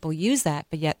very many people use that,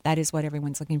 but yet that is what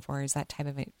everyone's looking for, is that type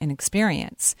of an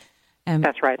experience.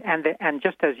 That's right. And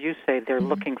just as you say, they're mm-hmm.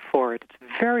 looking for it.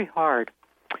 It's very hard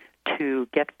to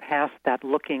get past that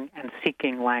looking and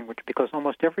seeking language because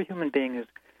almost every human being is,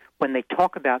 when they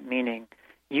talk about meaning,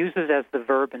 uses as the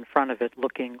verb in front of it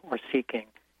looking or seeking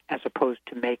as opposed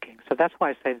to making. So that's why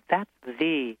I say that's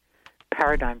the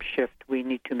paradigm shift we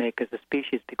need to make as a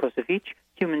species, because if each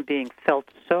human being felt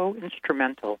so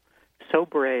instrumental, so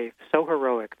brave, so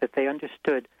heroic, that they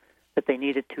understood that they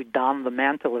needed to don the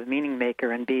mantle of meaning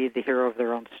maker and be the hero of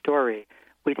their own story,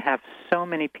 we'd have so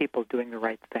many people doing the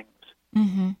right things.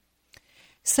 Mm-hmm.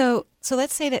 So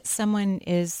let's say that someone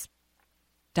is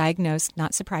diagnosed,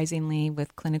 not surprisingly,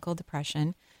 with clinical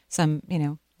depression. Some,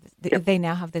 Yep. They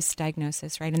now have this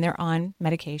diagnosis, right? And they're on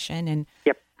medication, and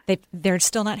yep. they're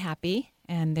still not happy,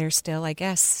 and they're still, I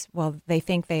guess, they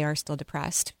think they are still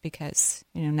depressed because,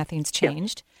 nothing's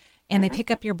changed. Yep. And mm-hmm. they pick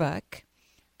up your book.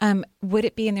 Would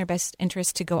it be in their best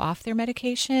interest to go off their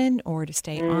medication or to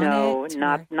stay on it?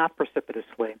 No, not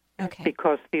precipitously. Okay.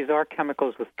 Because these are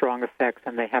chemicals with strong effects,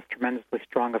 and they have tremendously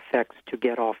strong effects to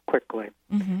get off quickly.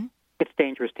 Mm-hmm. It's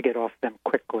dangerous to get off them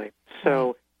quickly.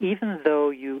 So even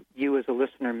though you as a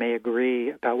listener may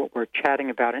agree about what we're chatting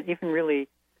about, and even really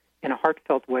in a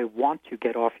heartfelt way want to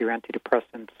get off your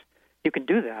antidepressants, you can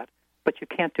do that, but you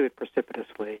can't do it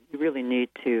precipitously. You really need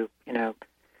to,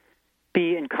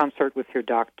 be in concert with your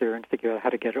doctor and figure out how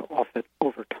to get off it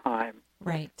over time.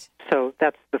 Right. So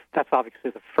that's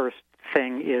obviously the first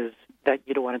thing, is that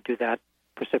you don't want to do that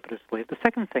precipitously. The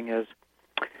second thing is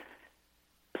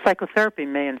psychotherapy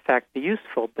may in fact be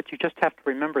useful, but you just have to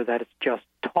remember that it's just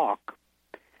talk.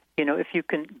 If you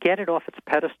can get it off its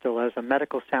pedestal as a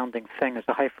medical-sounding thing, as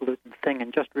a highfalutin thing,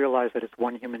 and just realize that it's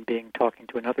one human being talking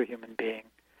to another human being,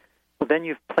 well, then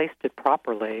you've placed it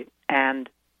properly, and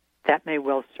that may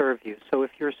well serve you. So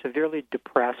if you're severely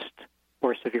depressed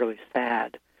or severely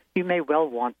sad, you may well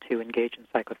want to engage in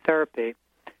psychotherapy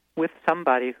with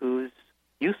somebody who's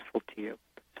useful to you,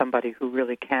 somebody who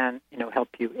really can, help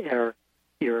you air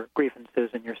your grievances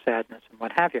and your sadness and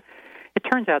what have you. It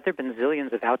turns out there have been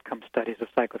zillions of outcome studies of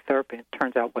psychotherapy. It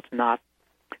turns out what's not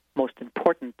most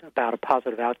important about a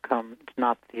positive outcome, it's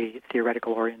not the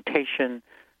theoretical orientation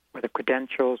or the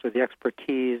credentials or the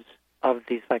expertise of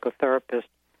the psychotherapist.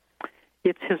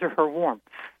 It's his or her warmth.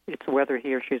 It's whether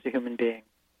he or she is a human being.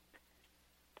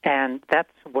 And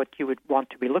that's what you would want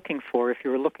to be looking for if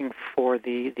you were looking for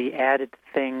the added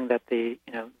thing that the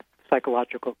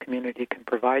psychological community can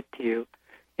provide to you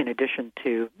in addition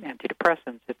to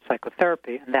antidepressants. It's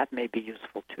psychotherapy, and that may be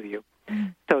useful to you.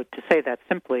 Mm. So to say that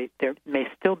simply, there may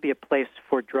a place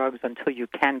for drugs until you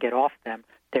can get off them.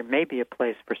 There may be a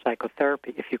place for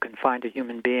psychotherapy if you can find a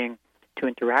human being to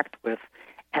interact with.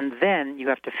 And then you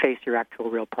have to face your actual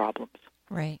real problems.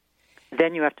 Right.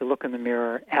 Then you have to look in the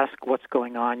mirror, ask what's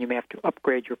going on. You may have to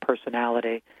upgrade your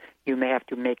personality. You may have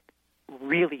to make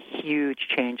really huge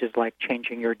changes like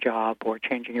changing your job or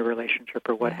changing your relationship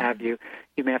or what have you.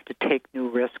 You may have to take new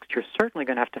risks. You're certainly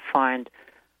going to have to find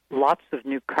lots of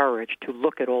new courage to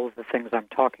look at all of the things I'm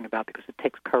talking about, because it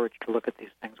takes courage to look at these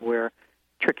things. We're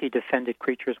tricky, defended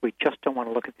creatures. We just don't want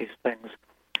to look at these things.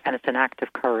 And it's an act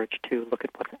of courage to look at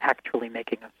what's actually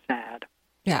making us sad.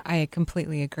 Yeah, I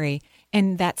completely agree.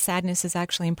 And that sadness is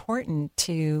actually important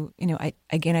to,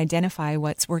 again, identify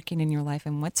what's working in your life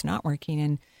and what's not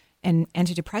working. And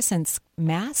antidepressants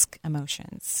mask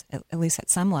emotions, at least at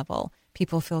some level.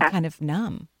 People feel kind of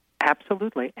numb.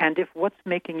 Absolutely. And if what's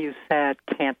making you sad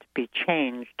can't be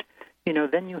changed,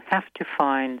 then you have to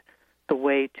find the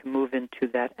way to move into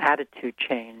that attitude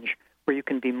change where you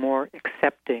can be more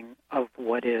accepting of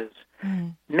what is.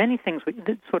 Many things,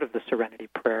 sort of the serenity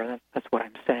prayer, that's what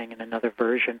I'm saying in another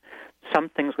version. Some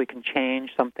things we can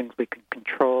change, some things we can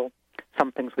control,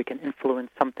 some things we can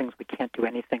influence, some things we can't do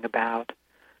anything about.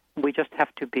 We just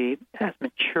have to be as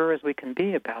mature as we can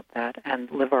be about that and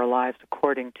live our lives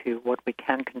according to what we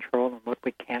can control and what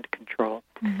we can't control.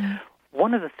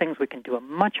 One of the things we can do a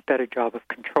much better job of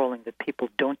controlling that people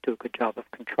don't do a good job of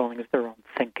controlling is their own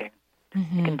thinking.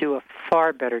 You can do a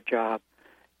far better job.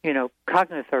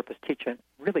 Cognitive therapists teach a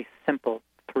really simple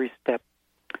 3-step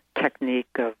technique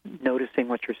of noticing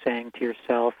what you're saying to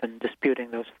yourself and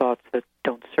disputing those thoughts that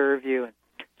don't serve you and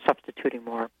substituting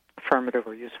more affirmative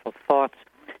or useful thoughts.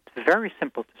 It's very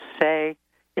simple to say.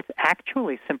 It's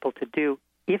actually simple to do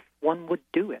if one would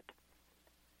do it.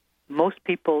 Most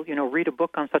people, read a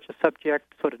book on such a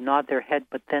subject, sort of nod their head,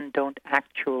 but then don't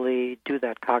actually do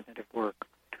that cognitive work.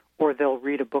 Or they'll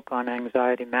read a book on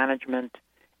anxiety management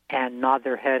and nod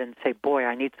their head and say, boy,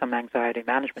 I need some anxiety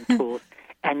management tools,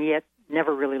 and yet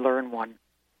never really learn one.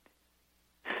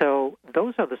 So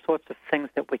those are the sorts of things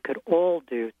that we could all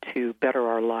do to better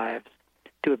our lives,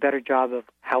 do a better job of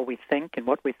how we think and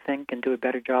what we think, and do a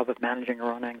better job of managing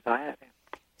our own anxiety.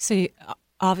 So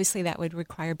obviously that would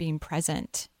require being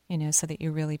present, so that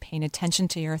you're really paying attention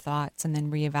to your thoughts and then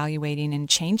reevaluating and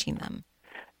changing them.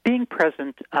 Being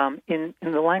present, in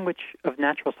the language of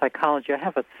natural psychology, I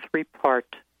have a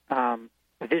 3-part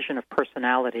vision of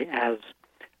personality as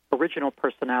original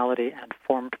personality and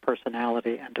formed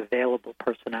personality and available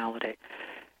personality.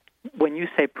 When you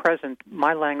say present,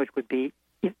 my language would be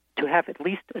to have at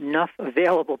least enough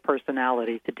available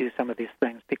personality to do some of these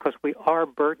things, because we are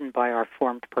burdened by our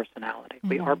formed personality.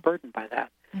 We are burdened by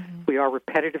that. We are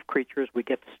repetitive creatures. We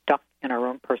get stuck in our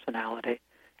own personality.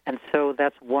 And so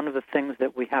that's one of the things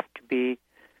that we have to be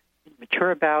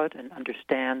mature about and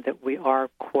understand, that we are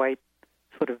quite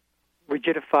sort of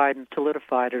rigidified and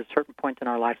solidified at a certain point in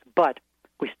our lives, but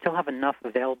we still have enough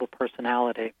available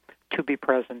personality to be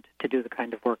present, to do the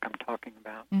kind of work I'm talking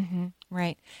about.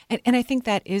 Right. And I think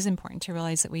that is important to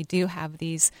realize, that we do have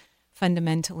these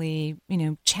fundamentally,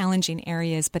 challenging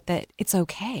areas, but that it's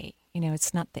okay.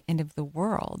 It's not the end of the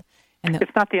world. And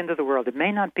it's not the end of the world. It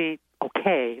may not be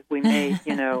okay. We may,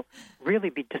 really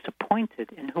be disappointed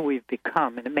in who we've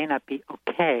become, and it may not be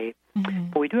okay,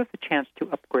 but we do have the chance to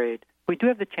upgrade. We do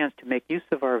have the chance to make use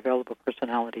of our available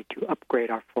personality to upgrade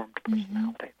our formed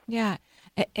personality. Yeah.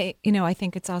 I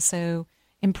think it's also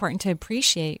important to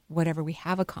appreciate whatever we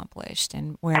have accomplished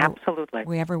and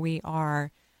wherever we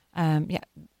are.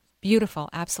 Beautiful.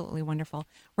 Absolutely wonderful.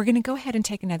 We're going to go ahead and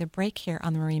take another break here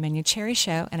on the Marie Manuchehri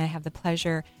Show, and I have the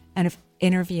pleasure of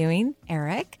interviewing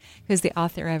Eric, who's the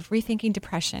author of Rethinking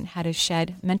Depression, How to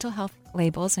Shed Mental Health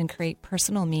Labels and Create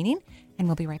Personal Meaning, and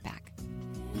we'll be right back.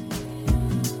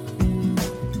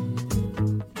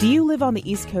 Do you live on the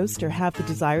East Coast or have the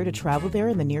desire to travel there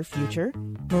in the near future?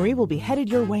 Marie will be headed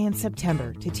your way in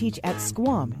September to teach at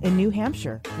Squam in New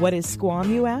Hampshire. What is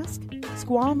Squam, you ask?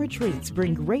 Squam retreats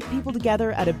bring great people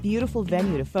together at a beautiful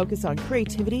venue to focus on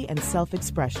creativity and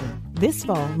self-expression. This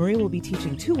fall, Marie will be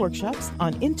teaching 2 workshops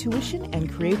on intuition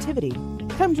and creativity.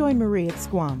 Come join Marie at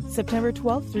Squam, September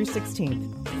 12th through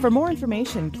 16th. For more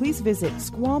information, please visit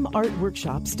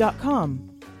squamartworkshops.com.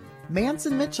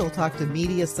 Manson Mitchell talked to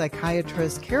media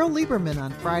psychiatrist Carol Lieberman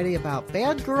on Friday about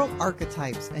bad girl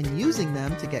archetypes and using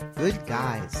them to get good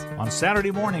guys. On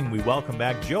Saturday morning, we welcome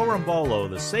back Joe Rambolo,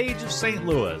 the Sage of St.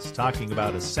 Louis, talking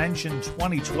about Ascension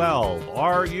 2012.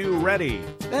 Are you ready?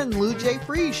 Then Lou J.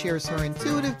 Free shares her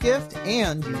intuitive gift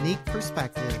and unique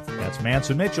perspective. That's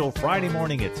Manson Mitchell, Friday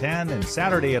morning at 10 and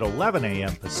Saturday at 11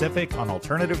 a.m. Pacific on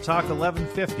Alternative Talk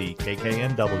 1150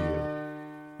 KKNW.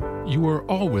 You are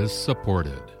always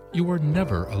supported. You are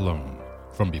never alone.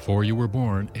 From before you were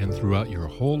born and throughout your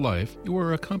whole life, you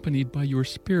are accompanied by your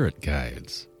spirit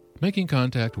guides. Making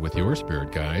contact with your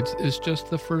spirit guides is just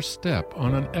the first step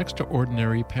on an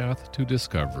extraordinary path to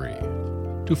discovery.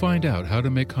 To find out how to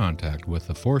make contact with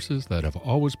the forces that have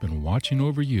always been watching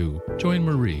over you, join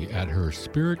Marie at her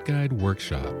Spirit Guide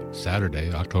Workshop,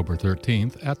 Saturday, October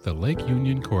 13th at the Lake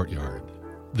Union Courtyard.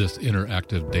 This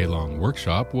interactive day-long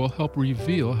workshop will help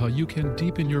reveal how you can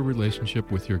deepen your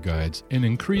relationship with your guides and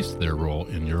increase their role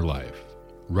in your life.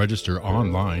 Register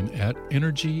online at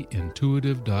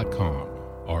energyintuitive.com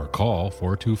or call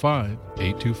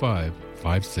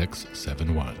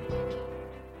 425-825-5671.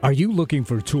 Are you looking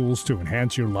for tools to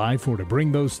enhance your life or to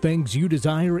bring those things you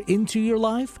desire into your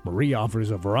life? Marie offers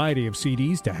a variety of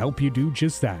CDs to help you do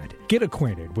just that. Get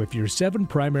acquainted with your 7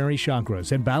 primary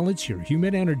chakras and balance your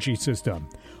human energy system.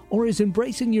 Or is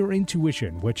embracing your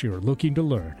intuition what you're looking to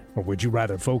learn? Or would you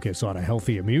rather focus on a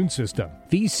healthy immune system?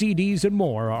 These CDs and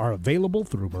more are available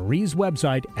through Marie's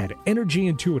website at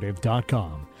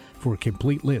energyintuitive.com. For a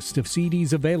complete list of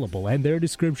CDs available and their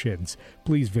descriptions,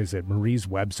 please visit Marie's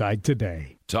website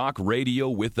today. Talk radio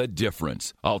with a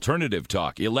difference. Alternative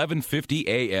Talk, 1150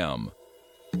 AM.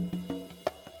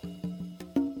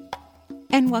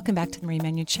 And welcome back to the Marie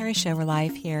Manuchehri Show. We're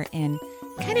live here in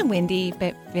kind of windy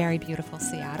but very beautiful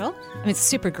Seattle. I mean, it's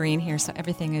super green here, so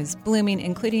everything is blooming,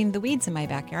 including the weeds in my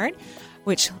backyard,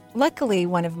 which luckily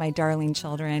one of my darling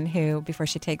children, who before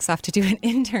she takes off to do an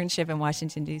internship in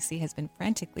Washington, D.C., has been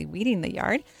frantically weeding the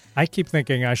yard. I keep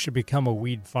thinking I should become a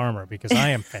weed farmer because I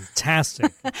am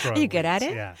fantastic. Are you good at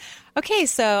it? Yeah. Okay,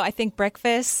 so I think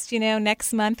breakfast,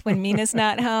 next month when Mina's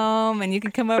not home and you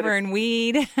can come over and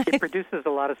weed. It produces a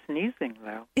lot of sneezing,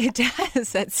 though. It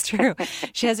does. That's true.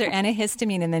 She has her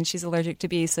antihistamine and then she's allergic to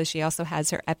bees, so she also has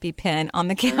her EpiPen on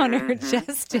the counter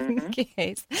just in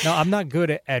case. No, I'm not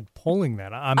good at pulling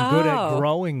them. I'm good at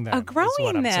growing them. Oh,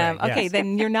 growing them. Okay, yes.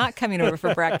 Then you're not coming over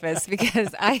for breakfast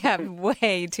because I have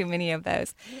way too many of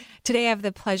those. Today I have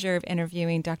the pleasure of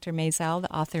interviewing Dr. Maisel,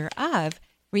 the author of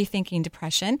Rethinking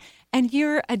Depression. And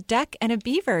you're a duck and a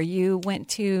beaver. You went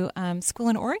to school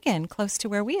in Oregon, close to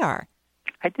where we are.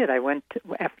 I did. I went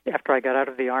after I got out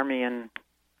of the Army in,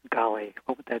 golly,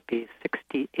 what would that be,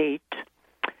 68.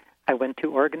 I went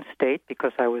to Oregon State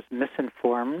because I was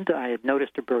misinformed. I had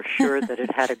noticed a brochure that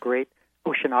it had a great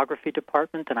oceanography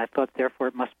department, and I thought, therefore,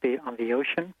 it must be on the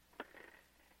ocean.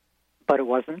 But it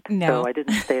wasn't. No. So I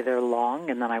didn't stay there long,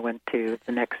 and then I went to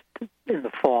in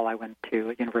the fall, I went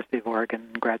to University of Oregon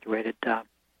and graduated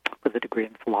with a degree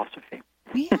in philosophy.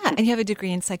 Yeah, and you have a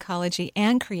degree in psychology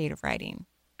and creative writing.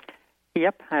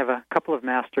 Yep, I have a couple of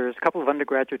masters, a couple of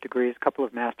undergraduate degrees, a couple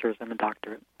of masters, and a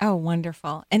doctorate. Oh,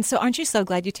 wonderful. And so aren't you so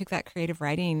glad you took that creative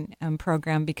writing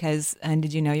program because, and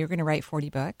did you know you were going to write 40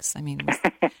 books? I mean,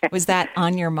 was that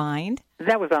on your mind?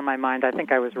 That was on my mind. I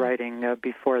think I was writing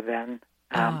before then.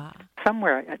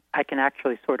 Somewhere I can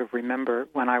actually sort of remember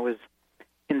when I was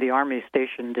in the Army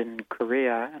stationed in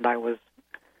Korea, and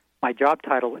my job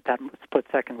title at that split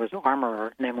second was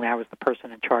armorer, namely I was the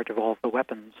person in charge of all of the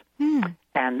weapons.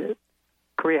 And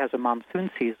Korea has a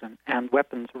monsoon season, and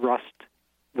weapons rust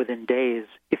within days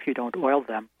if you don't oil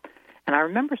them. And I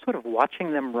remember sort of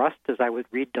watching them rust as I would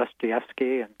read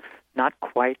Dostoevsky and not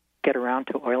quite get around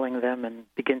to oiling them and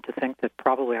begin to think that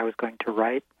probably I was going to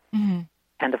write. Mm-hmm.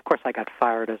 And, of course, I got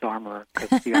fired as armorer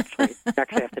because you actually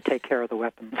have to take care of the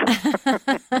weapons.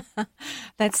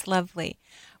 That's lovely.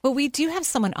 Well, we do have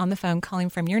someone on the phone calling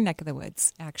from your neck of the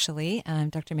woods, actually,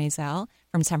 Dr. Maisel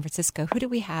from San Francisco. Who do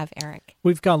we have, Eric?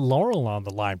 We've got Laurel on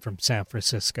the line from San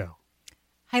Francisco.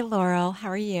 Hi, Laurel. How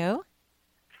are you?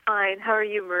 Fine. How are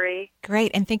you, Marie? Great,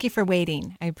 and thank you for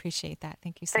waiting. I appreciate that.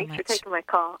 Thank you so much. Thanks for taking my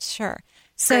call. Sure.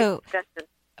 So, great discussion.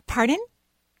 Pardon?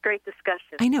 Great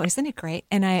discussion. I know, isn't it great?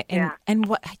 And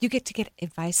what you get to get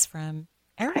advice from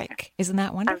Eric. Isn't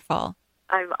that wonderful?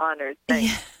 I'm honored.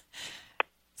 Thanks.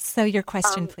 So your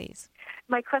question, please.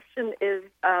 My question is,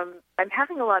 I'm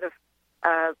having a lot of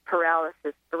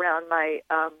paralysis around my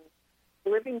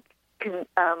living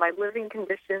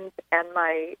conditions and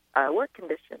my work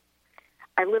conditions.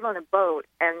 I live on a boat,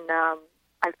 and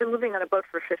I've been living on a boat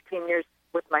for 15 years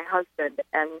with my husband,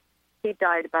 and he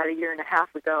died about a year and a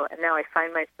half ago, and now I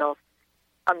find myself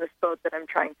on this boat that I'm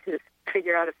trying to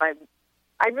figure out if I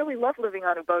really love living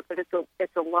on a boat, but it's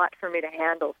a lot for me to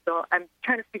handle. So I'm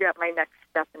trying to figure out my next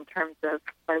step in terms of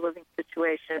my living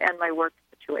situation and my work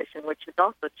situation, which has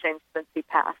also changed since he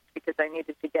passed because I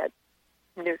needed to get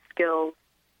new skills,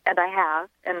 and I have,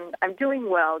 and I'm doing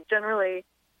well. Generally,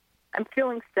 I'm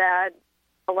feeling sad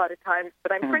a lot of times,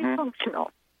 but I'm pretty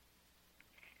functional.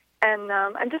 And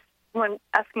I'm just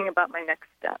asking about my next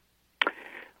step.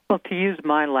 Well, to use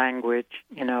my language,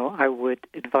 I would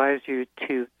advise you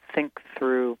to think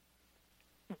through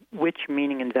which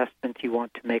meaning investment you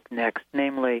want to make next.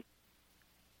 Namely,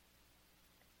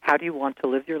 how do you want to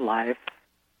live your life?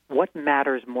 What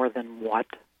matters more than what?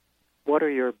 What are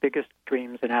your biggest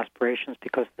dreams and aspirations?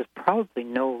 Because there's probably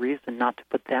no reason not to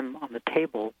put them on the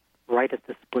table right at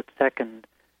the split second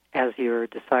as you're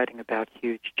deciding about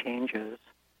huge changes.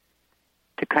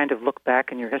 To kind of look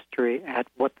back in your history at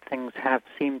what things have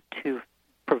seemed to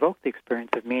provoke the experience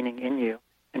of meaning in you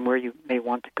and where you may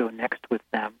want to go next with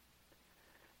them.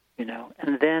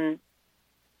 And then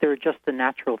there are just the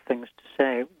natural things to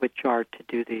say, which are to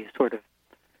do the sort of,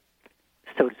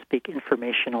 so to speak,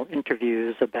 informational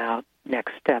interviews about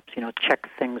next steps. Check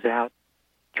things out.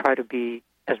 Try to be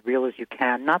as real as you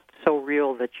can. Not so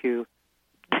real that you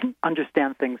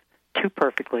understand things too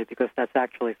perfectly, because that's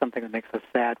actually something that makes us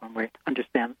sad when we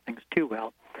understand things too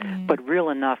well, but real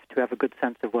enough to have a good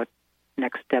sense of what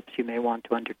next steps you may want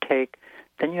to undertake.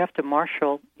 Then you have to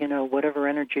marshal, whatever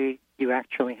energy you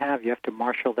actually have. You have to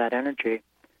marshal that energy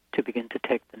to begin to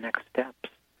take the next steps.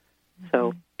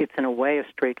 So it's in a way a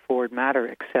straightforward matter,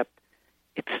 except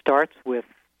it starts with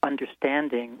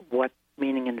understanding what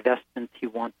meaning investments you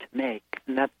want to make.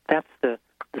 And that's the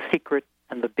secret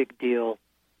and the big deal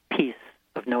piece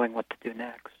of knowing what to do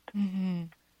next. Mm-hmm.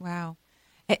 Wow.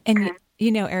 And,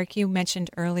 Eric, you mentioned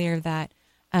earlier that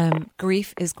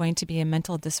grief is going to be a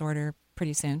mental disorder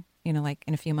pretty soon, like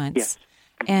in a few months. Yes.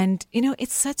 And,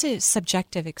 it's such a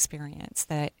subjective experience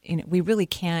that we really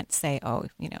can't say,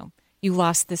 you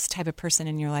lost this type of person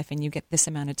in your life and you get this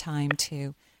amount of time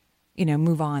to,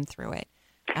 move on through it.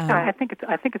 I think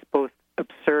it's both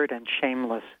absurd and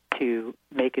shameless to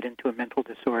make it into a mental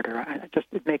disorder.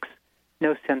 It makes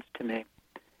no sense to me.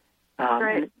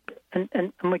 Right.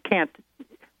 And we can't,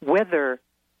 whether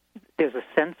there's a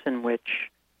sense in which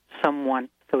someone,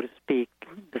 so to speak,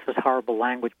 this is horrible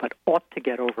language, but ought to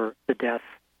get over the death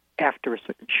after,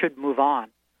 should move on,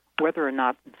 whether or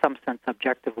not in some sense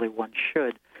objectively one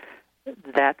should,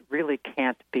 that really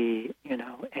can't be,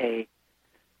 a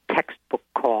textbook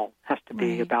call. It has to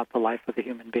be about the life of a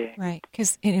human being. Right,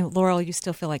 because, Laurel, you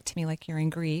still feel to me like you're in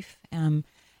grief,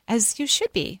 as you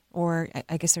should be, or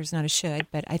I guess there's not a should,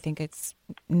 but I think it's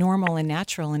normal and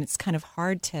natural, and it's kind of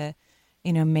hard to,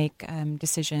 make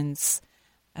decisions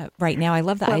right now. I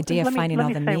love the idea of finding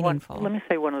all the meaningful. Let me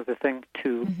say one other thing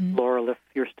to Laurel, if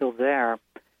you're still there.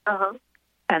 Uh-huh.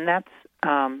 And that's,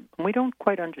 we don't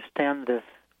quite understand this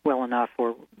well enough,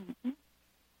 or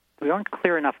we aren't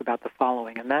clear enough about the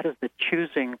following, and that is that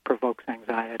choosing provokes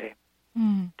anxiety.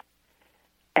 Mm.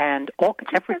 And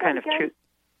every kind of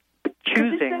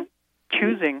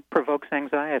choosing provokes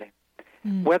anxiety.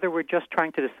 Mm. Whether we're just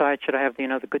trying to decide, should I have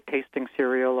the good tasting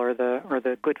cereal or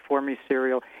the good for me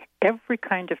cereal, every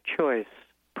kind of choice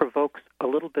provokes a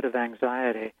little bit of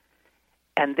anxiety.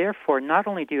 And therefore, not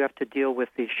only do you have to deal with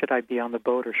the should I be on the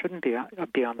boat or shouldn't be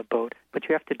on the boat, but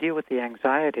you have to deal with the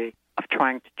anxiety of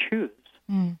trying to choose.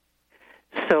 Mm.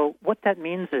 So what that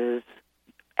means is,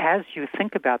 as you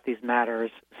think about these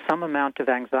matters, some amount of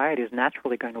anxiety is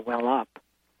naturally going to well up,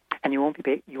 and you won't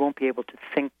be able to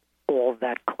think all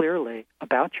that clearly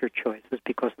about your choices,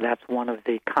 because that's one of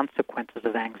the consequences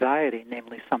of anxiety,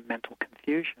 namely some mental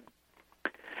confusion.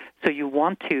 So you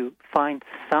want to find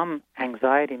some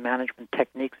anxiety management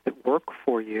techniques that work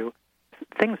for you,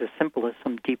 things as simple as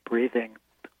some deep breathing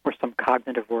or some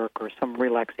cognitive work or some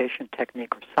relaxation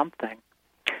technique or something,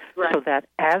 right. So that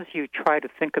as you try to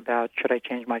think about, should I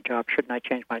change my job, shouldn't I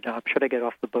change my job, should I get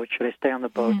off the boat, should I stay on the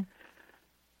boat,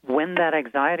 when that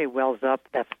anxiety wells up,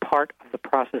 that's part of the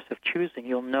process of choosing.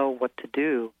 You'll know what to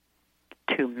do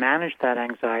to manage that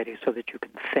anxiety so that you can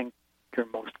think your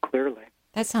most clearly.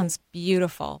 That sounds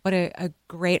beautiful. What a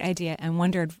great idea and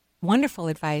wonderful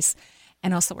advice.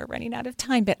 And also, we're running out of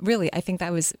time, but really, I think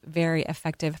that was very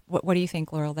effective. What do you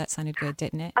think, Laurel? That sounded good,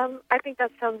 didn't it? I think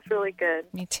that sounds really good.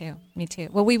 Me too.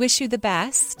 Well, we wish you the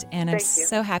best, and I'm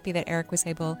so happy that Eric was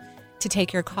able to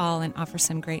take your call and offer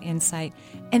some great insight.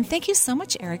 And thank you so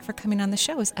much, Eric, for coming on the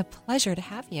show. It was a pleasure to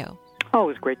have you. Oh, it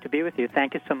was great to be with you.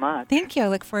 Thank you so much. Thank you. I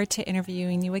look forward to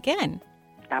interviewing you again.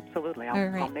 Absolutely.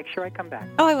 I'll make sure I come back.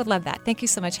 Oh, I would love that. Thank you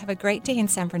so much. Have a great day in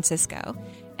San Francisco.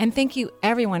 And thank you,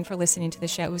 everyone, for listening to the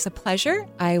show. It was a pleasure.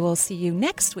 I will see you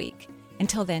next week.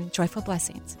 Until then, joyful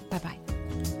blessings. Bye-bye.